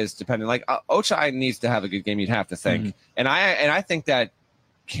Remy's play is dependent. Like Ochai needs to have a good game, you'd have to think. Mm-hmm. And I think that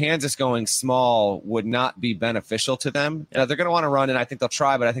Kansas going small would not be beneficial to them. They're going to want to run, and I think they'll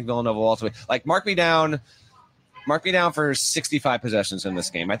try, but I think Villanova will also like mark me down for 65 possessions in this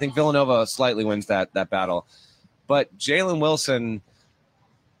game. I think Villanova slightly wins that battle. But Jalen Wilson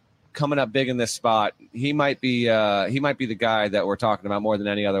coming up big in this spot, he might be the guy that we're talking about more than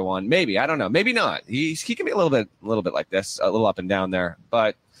any other one. Maybe, I don't know, maybe not. He can be a little bit like this, a little up and down there.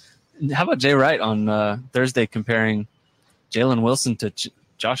 But how about Jay Wright on Thursday comparing Jalen Wilson to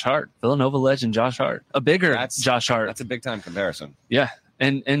Josh Hart, Villanova legend Josh Hart, a bigger Josh Hart. That's a big time comparison. Yeah,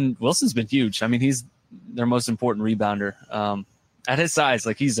 and Wilson's been huge. I mean, he's their most important rebounder. At his size,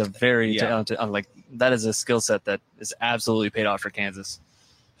 like he's a very talented. Like that is a skill set that is absolutely paid off for Kansas.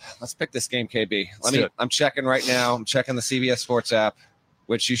 Let's pick this game, KB. I'm checking right now. I'm checking the CBS Sports app,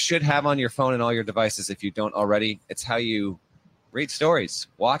 which you should have on your phone and all your devices if you don't already. It's how you read stories.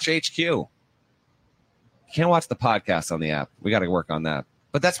 Watch HQ. You can't watch the podcast on the app. We got to work on that.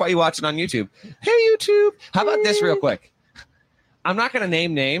 But that's why you watch it on YouTube. Hey, YouTube. How about this real quick? I'm not going to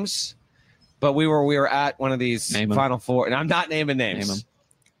name names, but we were at one of these Final Four, and I'm not naming names. Name 'em.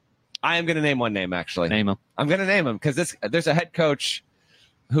 I am going to name one name, actually. Name him. I'm going to name him because there's a head coach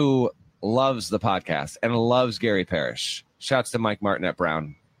who loves the podcast and loves Gary Parrish. Shouts to Mike Martin at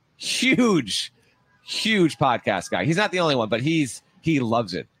Brown. Huge podcast guy. He's not the only one, but he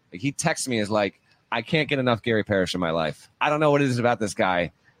loves it. Like, he texts me as like, I can't get enough Gary Parrish in my life. I don't know what it is about this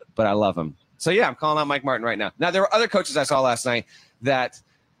guy, but I love him. So yeah, I'm calling out Mike Martin right now. Now, there were other coaches I saw last night that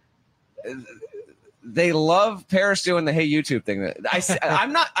they love Parrish doing the Hey YouTube thing.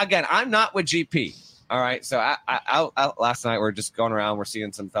 I'm not with GP. All right, so I last night we're just going around. We're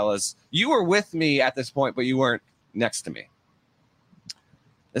seeing some fellas. You were with me at this point, but you weren't next to me.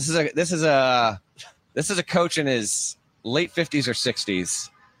 This is a coach in his late 50s or 60s,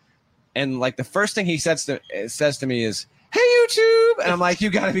 and like the first thing he says to me is, "Hey YouTube," and I'm like, "You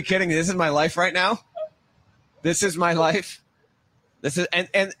got to be kidding me! This is my life right now. This is my life. This is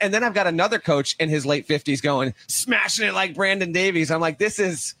and then I've got another coach in his late 50s going smashing it like Brandon Davies. I'm like, this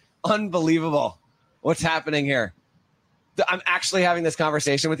is unbelievable. What's happening here? I'm actually having this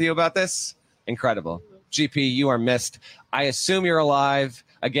conversation with you about this. Incredible. GP, you are missed. I assume you're alive.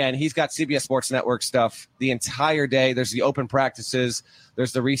 Again, he's got CBS Sports Network stuff the entire day. There's the open practices.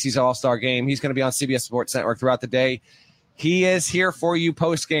 There's the Reese's All-Star game. He's going to be on CBS Sports Network throughout the day. He is here for you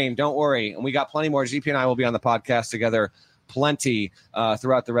post-game. Don't worry. And we got plenty more. GP and I will be on the podcast together plenty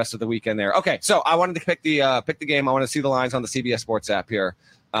throughout the rest of the weekend there. Okay, so I wanted to pick the game. I want to see the lines on the CBS Sports app here.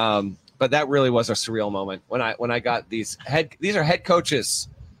 But that really was a surreal moment when I got these are head coaches,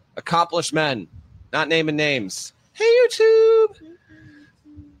 accomplished men, not naming names. Hey YouTube.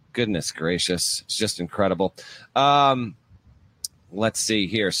 Goodness gracious. It's just incredible. Let's see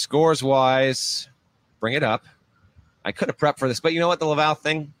here. Scores wise, bring it up. I could have prepped for this, but you know what? The Laval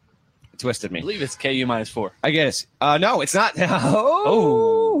thing twisted me. I believe it's KU -4. I guess. No, it's not.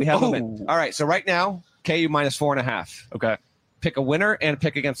 We have a minute. All right. So right now, KU -4.5. Okay. Pick a winner and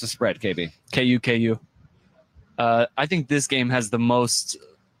pick against the spread, KB. KU. I think this game has the most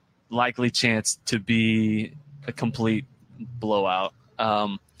likely chance to be a complete blowout.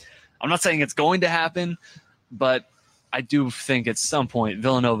 I'm not saying it's going to happen, but I do think at some point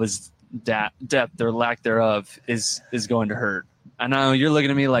Villanova's depth or lack thereof is going to hurt. I know you're looking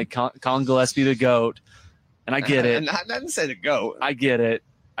at me like calling Gillespie the GOAT, and I get it. I didn't say the GOAT. I get it.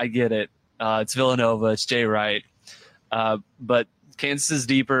 It's Villanova. It's Jay Wright. But Kansas is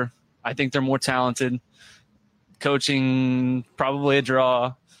deeper. I think they're more talented. Coaching, probably a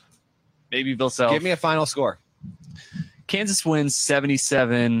draw. Maybe Bill Self. Give me a final score. Kansas wins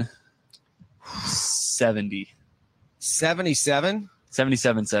 77-70. 77?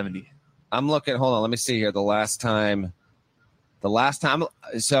 77-70. I'm looking. Hold on. Let me see here. The last time a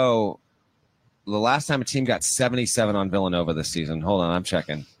team got 77 on Villanova this season. Hold on. I'm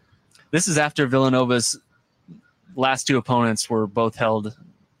checking. This is after Villanova's last two opponents were both held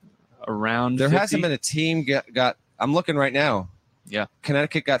around There 50. hasn't been a team got I'm looking right now. Yeah.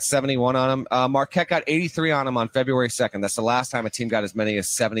 Connecticut got 71 on them. Marquette got 83 on them on February 2nd. That's the last time a team got as many as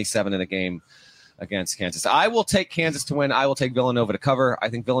 77 in a game against Kansas. I will take Kansas to win. I will take Villanova to cover. I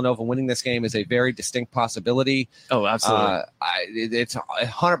think Villanova winning this game is a very distinct possibility. Oh, absolutely. It's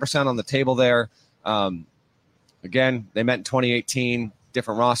 100% on the table there. Again, they met in 2018,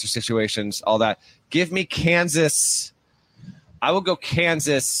 different roster situations, all that. Give me Kansas. I will go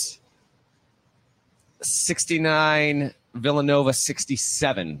Kansas 69, Villanova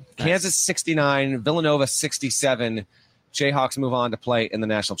 67. Nice. Kansas 69, Villanova 67. Jayhawks move on to play in the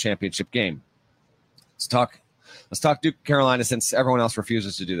national championship game. Let's talk Duke Carolina since everyone else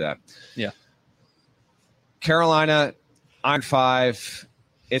refuses to do that. Yeah. Carolina, Iron 5.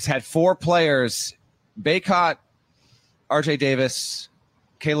 It's had 4 players, Baycott, RJ Davis,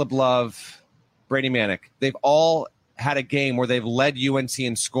 Caleb Love, Brady Manick. They've all had a game where they've led UNC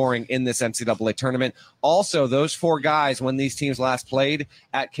in scoring in this NCAA tournament. Also, those 4 guys, when these teams last played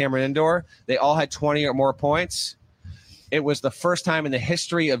at Cameron Indoor, they all had 20 or more points. It was the first time in the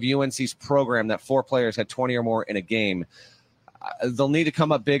history of UNC's program that 4 players had 20 or more in a game. They'll need to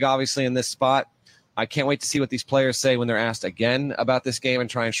come up big, obviously, in this spot. I can't wait to see what these players say when they're asked again about this game and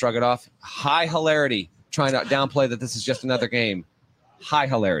try and shrug it off. High hilarity, trying to downplay that this is just another game. High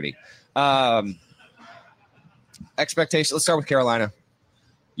hilarity. Expectation. Let's start with Carolina.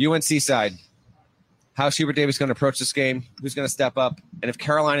 UNC side. How's Hubert Davis going to approach this game? Who's going to step up? And if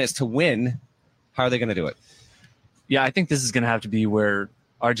Carolina is to win, how are they going to do it? Yeah, I think this is going to have to be where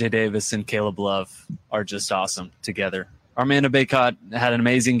RJ Davis and Caleb Love are just awesome together. Armando Baycott had an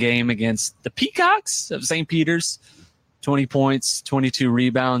amazing game against the Peacocks of St. Peter's. 20 points, 22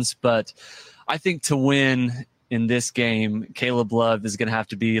 rebounds. But I think to win in this game, Caleb Love is going to have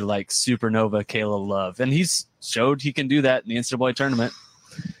to be like supernova Caleb Love. And he's showed he can do that in the NCAA tournament.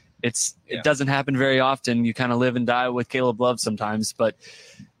 It doesn't happen very often. You kind of live and die with Caleb Love sometimes. But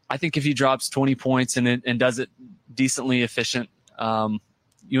I think if he drops 20 points and does it decently efficient,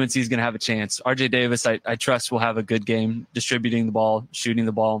 UNC is going to have a chance. RJ Davis, I trust, will have a good game distributing the ball, shooting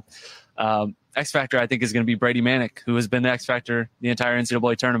the ball. X Factor, I think, is going to be Brady Manick, who has been the X Factor the entire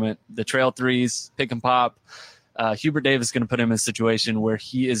NCAA tournament. The trail threes, pick and pop. Hubert Davis is going to put him in a situation where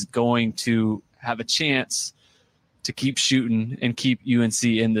he is going to have a chance to keep shooting and keep UNC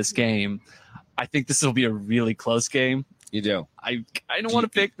in this game. I think this will be a really close game. You do. I don't want to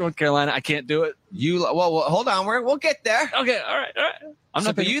pick North Carolina. I can't do it. Well, hold on. We'll get there. Okay. All right. I'm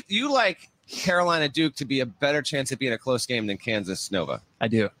not. But you like Carolina Duke to be a better chance of being a close game than Kansas Nova. I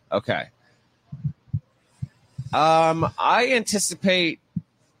do. Okay. I anticipate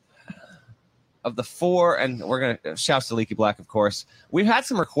of the 4, and we're going to shout to Leaky Black, of course. We've had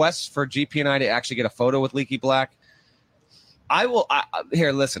some requests for GP and I to actually get a photo with Leaky Black.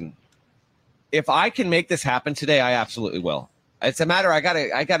 Here, listen. If I can make this happen today, I absolutely will. It's a matter. I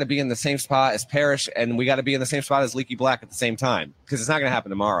gotta be in the same spot as Parrish, and we got to be in the same spot as Leaky Black at the same time because it's not going to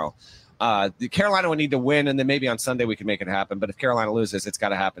happen tomorrow. The Carolina would need to win, and then maybe on Sunday we can make it happen. But if Carolina loses, it's got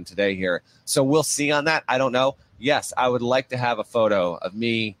to happen today here. So we'll see on that. I don't know. Yes, I would like to have a photo of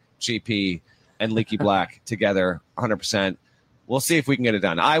me, GP, and Leaky Black together, 100%. We'll see if we can get it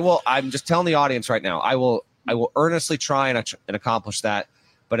done. I'm just telling the audience right now. I will earnestly try and accomplish that.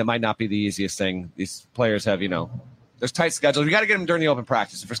 But it might not be the easiest thing. These players have, there's tight schedules. We got to get them during the open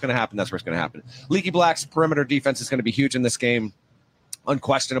practice. If it's going to happen, that's where it's going to happen. Leaky Black's perimeter defense is going to be huge in this game,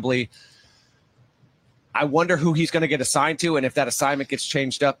 unquestionably. I wonder who he's going to get assigned to and if that assignment gets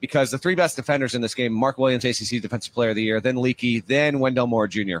changed up because the 3 best defenders in this game, Mark Williams, ACC Defensive Player of the Year, then Leaky, then Wendell Moore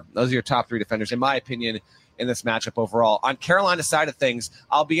Jr. Those are your top 3 defenders, in my opinion, in this matchup overall. On Carolina's side of things,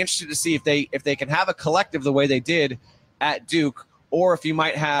 I'll be interested to see if they can have a collective the way they did at Duke, or if you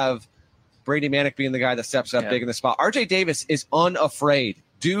might have Brady Manick being the guy that steps up big in the spot. RJ Davis is unafraid.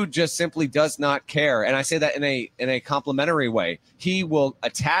 Dude just simply does not care. And I say that in a complimentary way. He will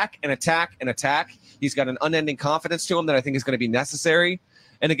attack and attack and attack. He's got an unending confidence to him that I think is going to be necessary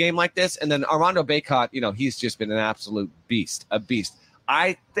in a game like this. And then Armando Bacot, he's just been an absolute beast, a beast.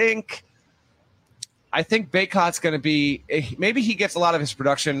 I think Bacot's going to be, maybe he gets a lot of his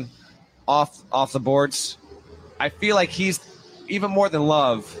production off the boards. I feel like he's, even more than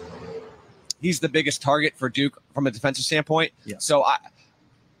Love, he's the biggest target for Duke from a defensive standpoint. Yeah. So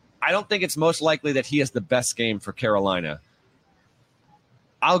I don't think it's most likely that he has the best game for Carolina.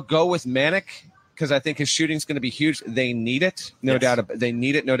 I'll go with Manick because I think his shooting's going to be huge. They need it, no doubt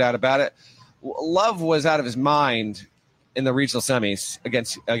about it. Love was out of his mind in the regional semis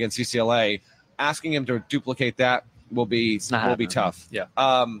against UCLA. Asking him to duplicate that will be tough. Yeah.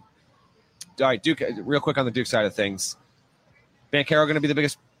 All right, Duke. Real quick on the Duke side of things, Banchero going to be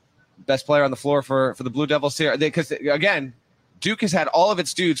the best player on the floor for the Blue Devils here, because again, Duke has had all of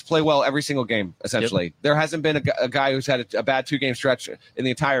its dudes play well every single game. Essentially, There hasn't been a guy who's had a bad 2-game stretch in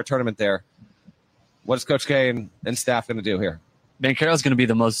the entire tournament. There, what is Coach K and staff going to do here? Banchero is going to be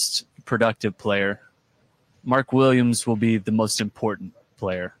the most productive player. Mark Williams will be the most important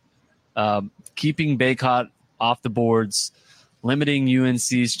player. Keeping Bacot off the boards, limiting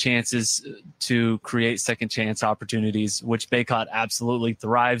UNC's chances to create second chance opportunities, which Bacot absolutely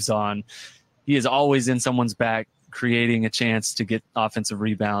thrives on. He is always in someone's back, creating a chance to get offensive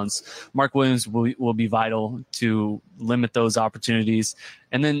rebounds. Mark Williams will be vital to limit those opportunities,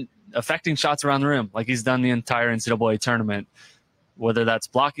 and then affecting shots around the rim like he's done the entire NCAA tournament, whether that's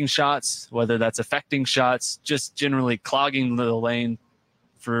blocking shots, whether that's affecting shots, just generally clogging the lane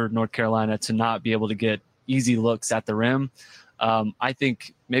for North Carolina to not be able to get easy looks at the rim. I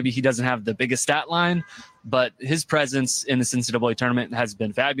think maybe he doesn't have the biggest stat line, but his presence in this NCAA tournament has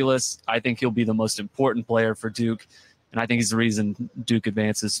been fabulous. I think he'll be the most important player for Duke, and I think he's the reason Duke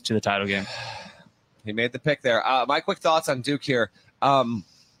advances to the title game. He made the pick there. My quick thoughts on Duke here.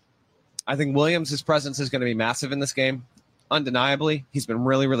 I think Williams' presence is going to be massive in this game. Undeniably, he's been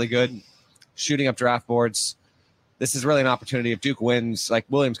really, really good shooting up draft boards. This is really an opportunity. If Duke wins, like,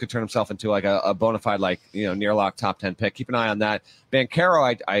 Williams could turn himself into like a bona fide, near lock top 10 pick. Keep an eye on that.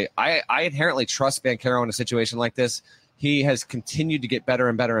 Banchero, I inherently trust Banchero in a situation like this. He has continued to get better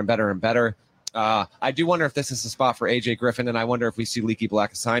and better and better and better. I do wonder if this is the spot for AJ Griffin, and I wonder if we see Leaky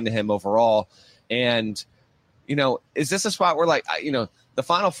Black assigned to him overall. And, is this a spot where, the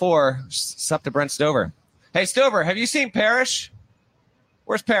Final Four, it's up to Brent Stover. Hey, Stover, have you seen Parrish?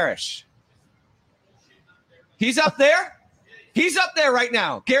 Where's Parrish? He's up there? He's up there right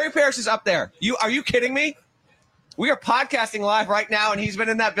now. Gary Parrish is up there. Are you kidding me? We are podcasting live right now, and he's been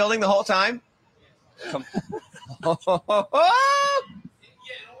in that building the whole time?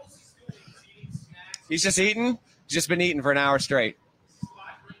 He's just eating? He's just been eating for an hour straight.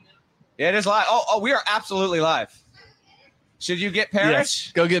 Yeah, it is live. Oh, we are absolutely live. Should you get Parrish?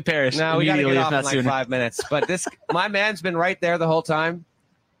 Yes, go get Parrish. No, we got to get off in sooner. 5 minutes. But my man's been right there the whole time.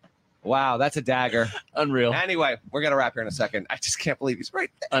 Wow, that's a dagger. Unreal. Anyway, we're going to wrap here in a second. I just can't believe he's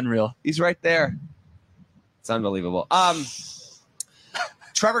right there. Unreal. He's right there. It's unbelievable.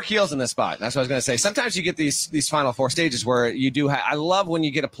 Trevor Keel's in this spot. That's what I was going to say. Sometimes you get these Final Four stages where you do I love when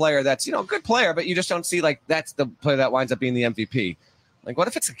you get a player that's, a good player, but you just don't see, that's the player that winds up being the MVP. What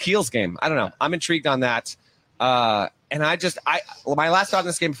if it's a Keel's game? I don't know. I'm intrigued on that. And my last thought in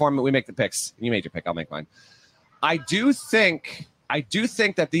this game before we make the picks. You made your pick. I'll make mine. I do think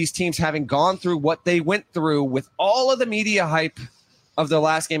that these teams, having gone through what they went through with all of the media hype of the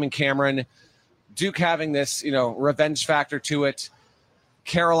last game in Cameron, Duke having this, revenge factor to it,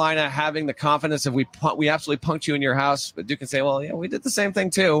 Carolina having the confidence of we absolutely punked you in your house, but Duke can say, well, yeah, we did the same thing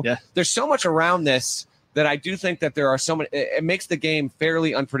too. Yeah. There's so much around this that I do think that there are so many. It makes the game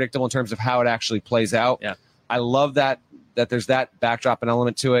fairly unpredictable in terms of how it actually plays out. Yeah. I love that there's that backdrop and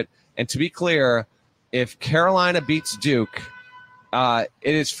element to it. And to be clear, if Carolina beats Duke, it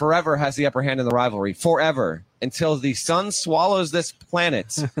is forever has the upper hand in the rivalry, forever, until the sun swallows this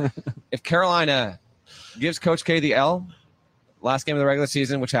planet. If Carolina gives Coach K the L, last game of the regular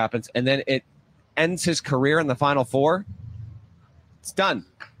season, which happens, and then it ends his career in the Final Four, it's done.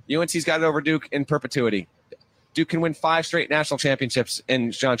 UNC's got it over Duke in perpetuity. Duke can win 5 straight national championships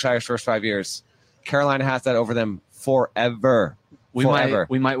in John Shire's first 5 years. Carolina has that over them forever. We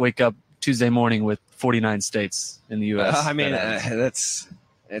might wake up Tuesday morning with 49 states in the U.S.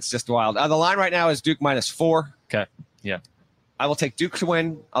 It's just wild. The line right now is Duke -4. Okay. Yeah. I will take Duke to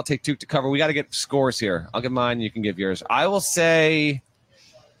win. I'll take Duke to cover. We got to get scores here. I'll give mine. You can give yours. I will say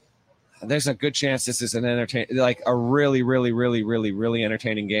there's a good chance this is a really, really, really, really, really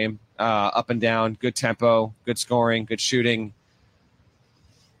entertaining game. Up and down, good tempo, good scoring, good shooting.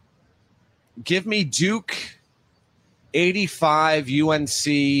 Give me Duke 85,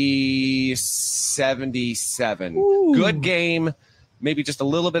 UNC 77. Ooh. Good game, maybe just a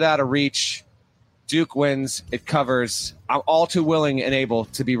little bit out of reach. Duke wins. It covers. I'm all too willing and able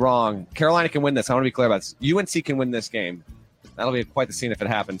to be wrong. Carolina can win this. I want to be clear about this. UNC can win this game. That'll be quite the scene if it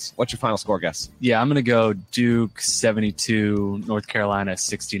happens. What's your final score guess? Yeah, I'm going to go Duke 72, North Carolina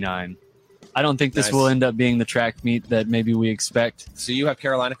 69. I don't think this will end up being the track meet that maybe we expect. So you have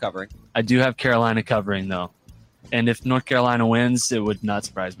Carolina covering. I do have Carolina covering, though. And if North Carolina wins, it would not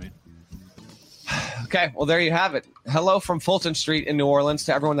surprise me. Okay, well, there you have it. Hello from Fulton Street in New Orleans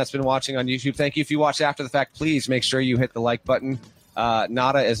to everyone that's been watching on YouTube. Thank you. If you watched after the fact, please make sure you hit the like button.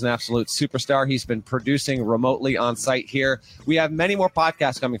 Nada is an absolute superstar. He's been producing remotely on site here. We have many more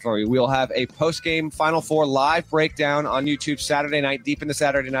podcasts coming for you. We'll have a post-game Final Four live breakdown on YouTube Saturday night, deep into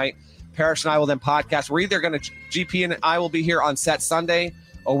Saturday night. Parrish and I will then podcast. We're either going to, GP and I will be here on set Sunday,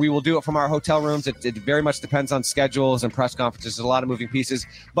 or we will do it from our hotel rooms. It very much depends on schedules and press conferences. There's a lot of moving pieces.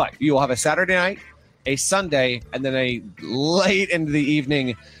 But you will have a Saturday night, a Sunday, and then a late into the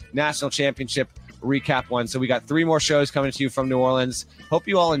evening national championship recap one. So we got 3 more shows coming to you from New Orleans. Hope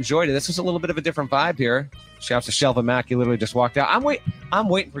you all enjoyed it. This was a little bit of a different vibe here. Shouts to Shelva Mack. He literally just walked out. I'm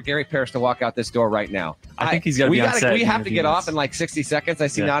waiting for Gary Parrish to walk out this door right now. I think he's got to be on set. We have to get off in like 60 seconds. I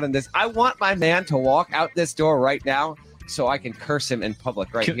see not in this. I want my man to walk out this door right now so I can curse him in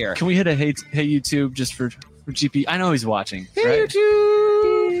public here. Can we hit a hey YouTube just for GP? I know he's watching. Hey, right?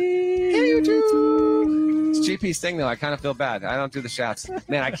 YouTube. Hey, YouTube. It's GP's thing, though. I kind of feel bad. I don't do the shouts.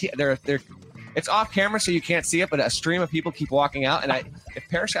 Man, I can't. They're it's off camera, so you can't see it, but a stream of people keep walking out. And if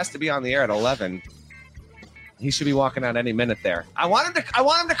Parrish has to be on the air at 11, he should be walking out any minute there. I want him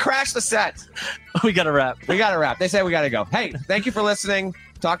to crash the set. We got to wrap. They say we got to go. Hey, thank you for listening.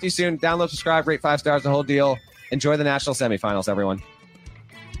 Talk to you soon. Download, subscribe, rate 5 stars, the whole deal. Enjoy the national semifinals, everyone.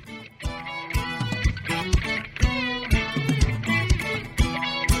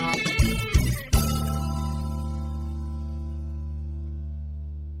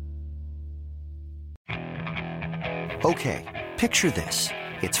 Okay, picture this.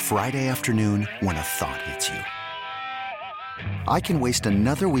 It's Friday afternoon when a thought hits you. I can waste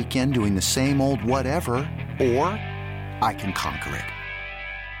another weekend doing the same old whatever, or I can conquer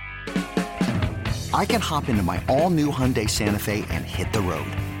it. I can hop into my all-new Hyundai Santa Fe and hit the road.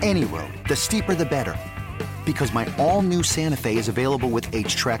 Any road. The steeper, the better. Because my all-new Santa Fe is available with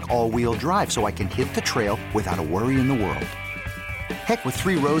H-Track all-wheel drive, so I can hit the trail without a worry in the world. Heck, with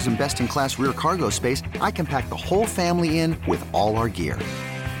 3 rows and best-in-class rear cargo space, I can pack the whole family in with all our gear.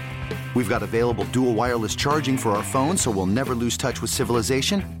 We've got available dual wireless charging for our phones, so we'll never lose touch with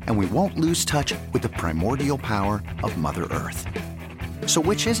civilization, and we won't lose touch with the primordial power of Mother Earth. So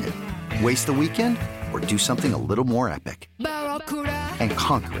which is it? Waste the weekend or do something a little more epic? And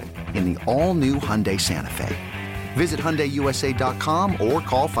conquer it in the all-new Hyundai Santa Fe. Visit HyundaiUSA.com or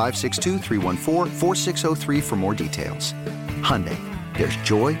call 562-314-4603 for more details. Hyundai, there's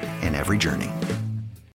joy in every journey.